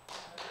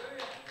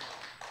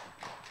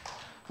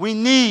 We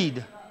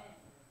need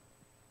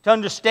to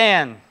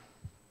understand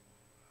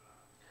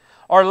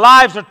our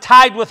lives are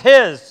tied with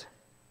His.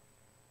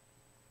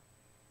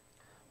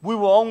 We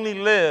will only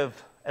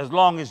live as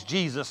long as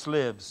Jesus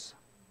lives.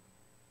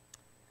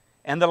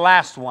 And the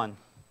last one.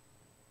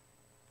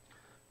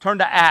 Turn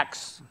to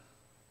Acts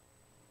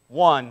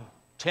 1,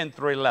 10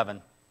 through 11.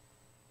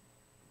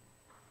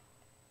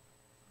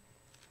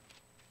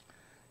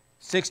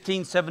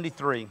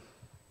 1673.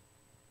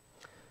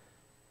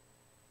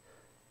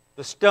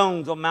 The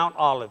stones on Mount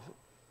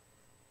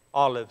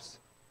Olives.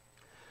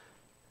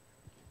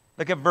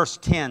 Look at verse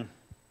 10.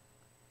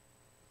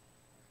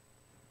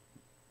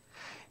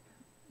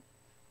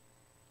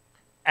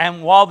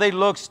 And while they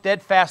looked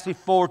steadfastly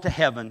forward to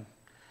heaven,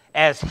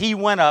 as He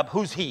went up,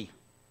 who's He?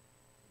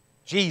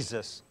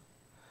 Jesus.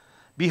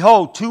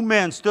 Behold, two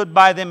men stood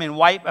by them in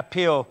white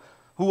apparel,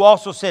 who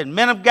also said,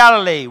 "Men of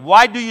Galilee,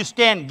 why do you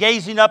stand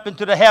gazing up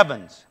into the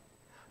heavens?"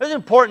 There's an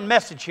important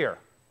message here.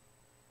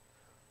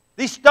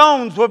 These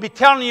stones will be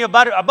telling you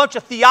about a bunch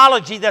of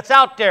theology that's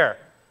out there.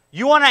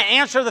 You want to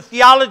answer the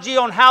theology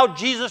on how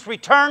Jesus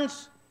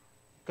returns?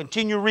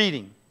 Continue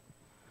reading.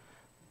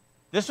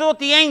 This is what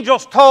the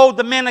angels told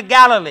the men of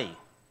Galilee.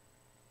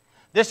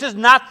 This is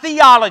not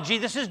theology,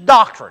 this is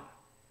doctrine.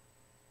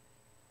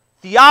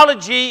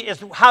 Theology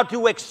is how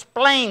to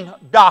explain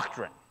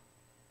doctrine.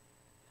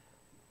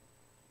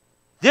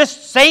 This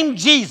same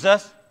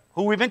Jesus,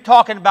 who we've been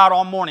talking about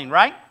all morning,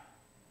 right?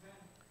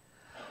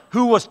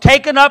 Who was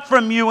taken up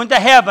from you into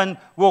heaven,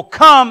 will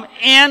come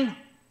in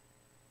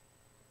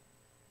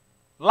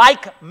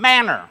like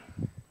manner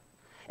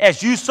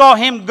as you saw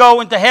Him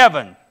go into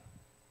heaven.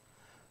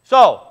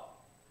 So,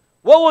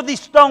 what will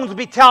these stones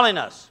be telling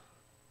us?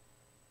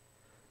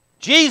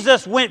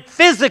 Jesus went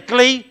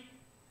physically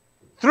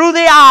through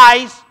the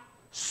eyes,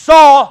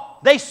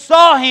 they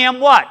saw Him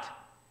what?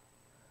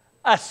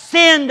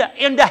 Ascend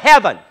into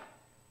heaven.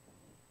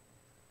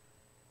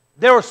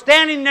 They were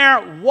standing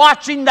there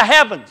watching the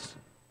heavens.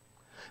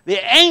 The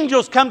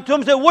angels come to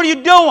Him and say, "What are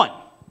you doing?"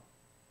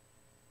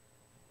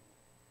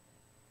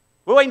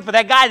 We're waiting for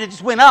that guy that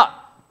just went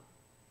up.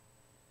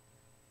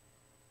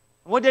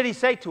 What did He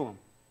say to him?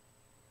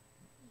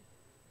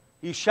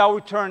 "You shall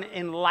return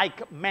in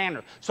like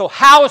manner." So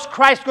how is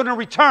Christ going to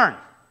return?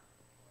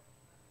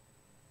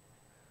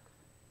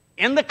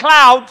 In the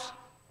clouds,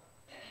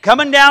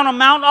 coming down on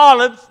Mount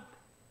Olives,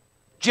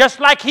 just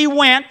like He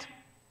went.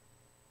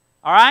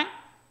 All right?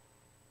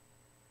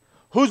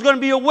 Who's going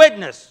to be a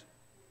witness?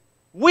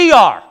 We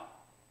are.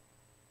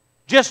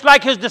 Just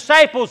like His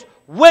disciples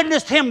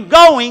witnessed Him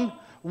going,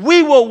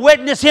 we will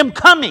witness Him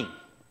coming.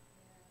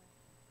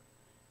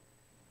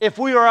 If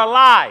we are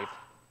alive.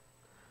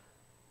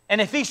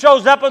 And if He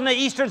shows up in the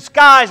eastern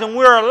skies and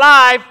we're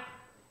alive,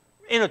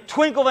 in a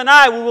twinkle of an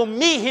eye, we will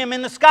meet Him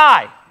in the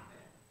sky.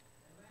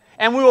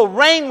 And we will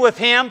reign with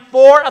Him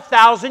for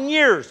 1,000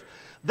 years.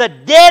 The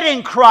dead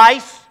in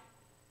Christ,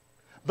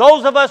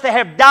 those of us that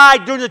have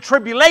died during the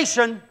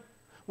tribulation,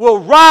 will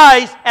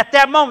rise at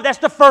that moment. That's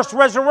the first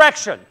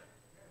resurrection.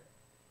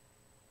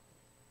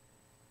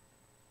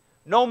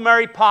 No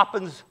Mary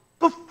Poppins,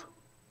 poof.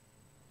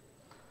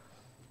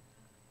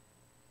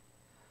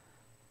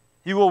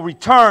 He will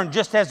return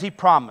just as He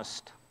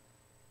promised.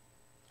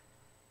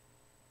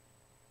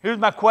 Here's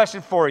my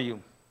question for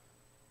you.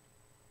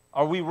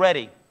 Are we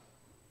ready?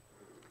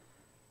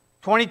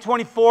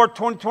 2024,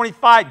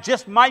 2025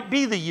 just might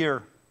be the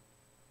year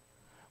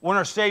when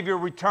our Savior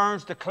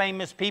returns to claim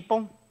His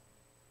people.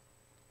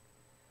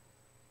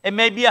 It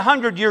may be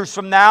 100 years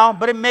from now,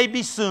 but it may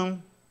be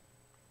soon.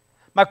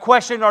 My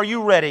question, are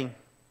you ready?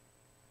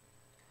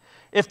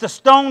 If the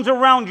stones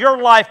around your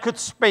life could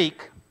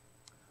speak,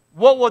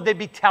 what would they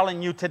be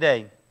telling you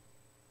today?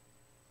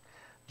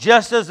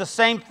 Just as the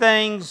same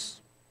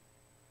things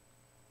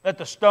that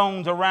the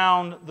stones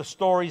around the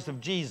stories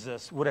of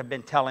Jesus would have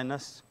been telling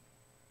us.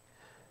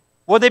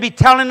 Will they be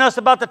telling us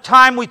about the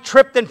time we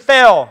tripped and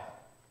fell?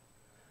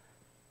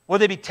 Will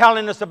they be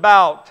telling us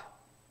about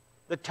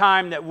the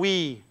time that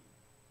we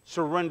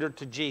surrendered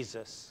to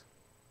Jesus?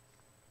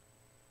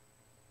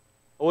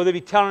 Or will they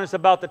be telling us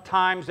about the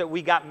times that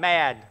we got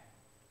mad,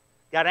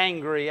 got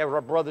angry at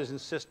our brothers and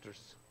sisters?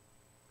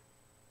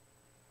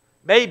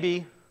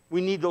 Maybe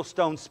we need those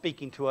stones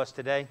speaking to us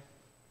today.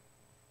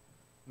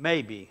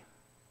 Maybe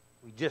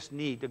we just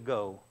need to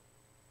go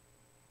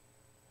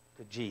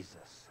to Jesus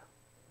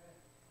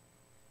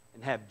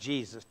and have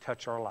Jesus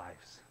touch our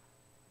lives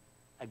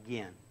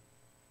again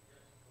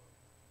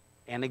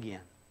and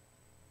again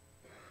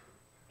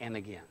and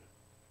again.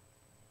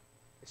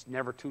 It's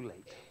never too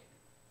late.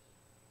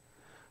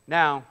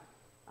 Now,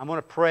 I'm going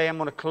to pray. I'm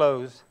going to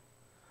close.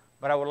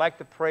 But I would like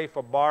to pray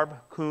for Barb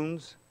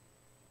Coons.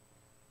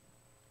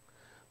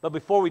 But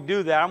before we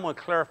do that, I'm going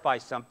to clarify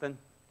something.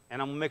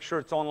 And I'm going to make sure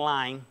it's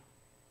online.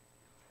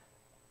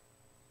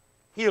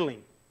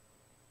 Healing.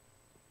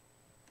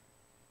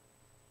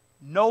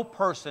 No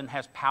person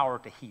has power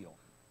to heal.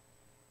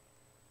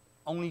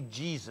 Only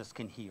Jesus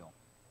can heal.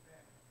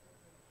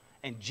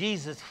 And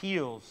Jesus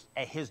heals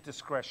at His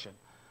discretion.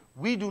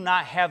 We do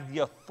not have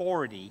the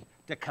authority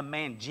to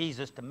command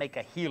Jesus to make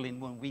a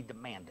healing when we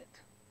demand it.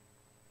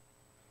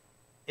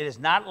 It is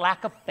not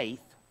lack of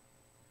faith.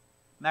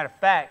 Matter of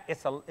fact,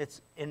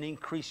 it's an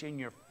increase in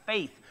your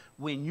faith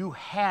when you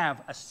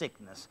have a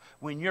sickness,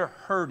 when you're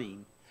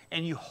hurting,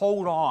 and you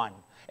hold on,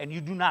 and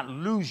you do not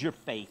lose your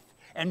faith,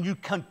 and you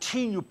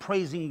continue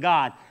praising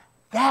God.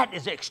 That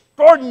is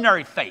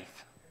extraordinary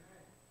faith.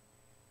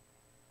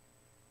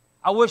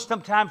 I wish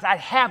sometimes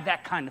I'd have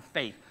that kind of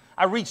faith.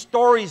 I read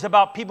stories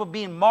about people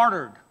being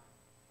martyred.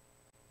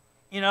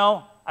 You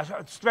know,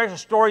 there's a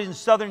story in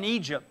southern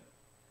Egypt.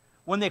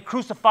 When they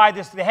crucified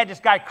this, they had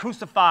this guy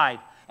crucified.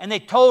 And they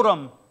told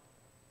him,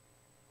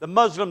 the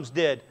Muslims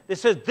did, they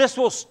said, this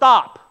will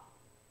stop.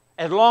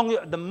 As long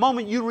as the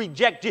moment you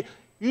reject Jesus,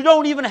 you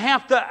don't even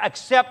have to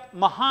accept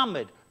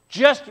Muhammad.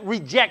 Just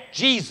reject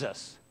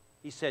Jesus.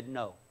 He said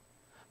no.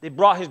 They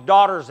brought his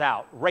daughters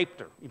out,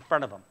 raped her in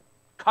front of them,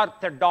 cut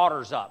their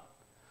daughters up.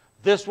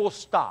 This will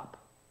stop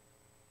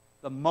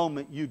the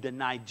moment you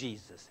deny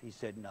Jesus. He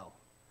said no.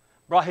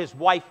 Brought his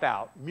wife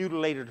out,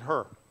 mutilated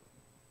her.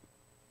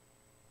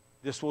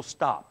 This will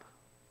stop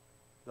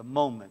the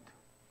moment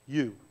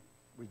you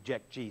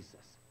reject Jesus.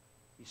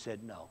 He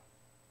said no.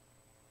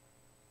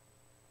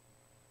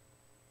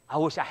 I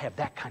wish I had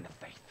that kind of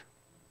faith.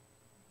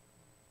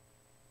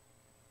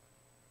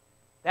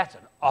 That's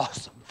an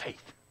awesome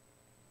faith.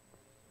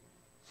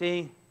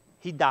 See,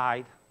 he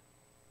died,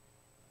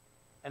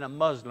 and a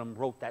Muslim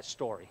wrote that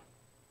story.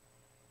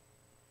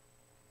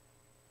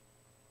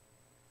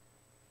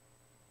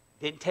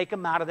 Didn't take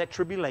him out of that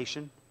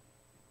tribulation.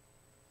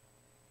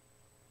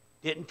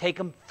 Didn't take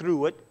him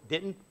through it.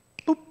 Didn't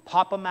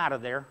pop him out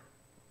of there.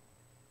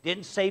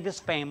 Didn't save his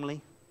family.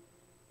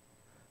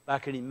 But I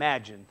can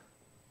imagine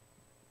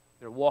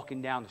they're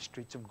walking down the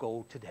streets of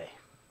gold today,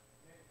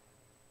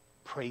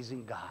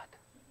 praising God.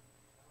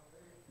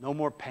 No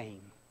more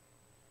pain.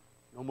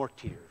 No more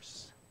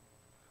tears.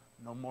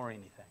 No more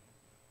anything.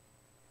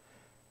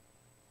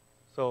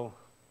 So,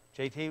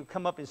 JT,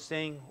 come up and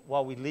sing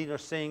while we lead our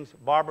sings.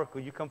 Barbara,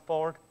 could you come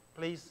forward,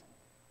 please?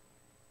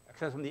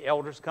 Some of the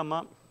elders come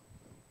up.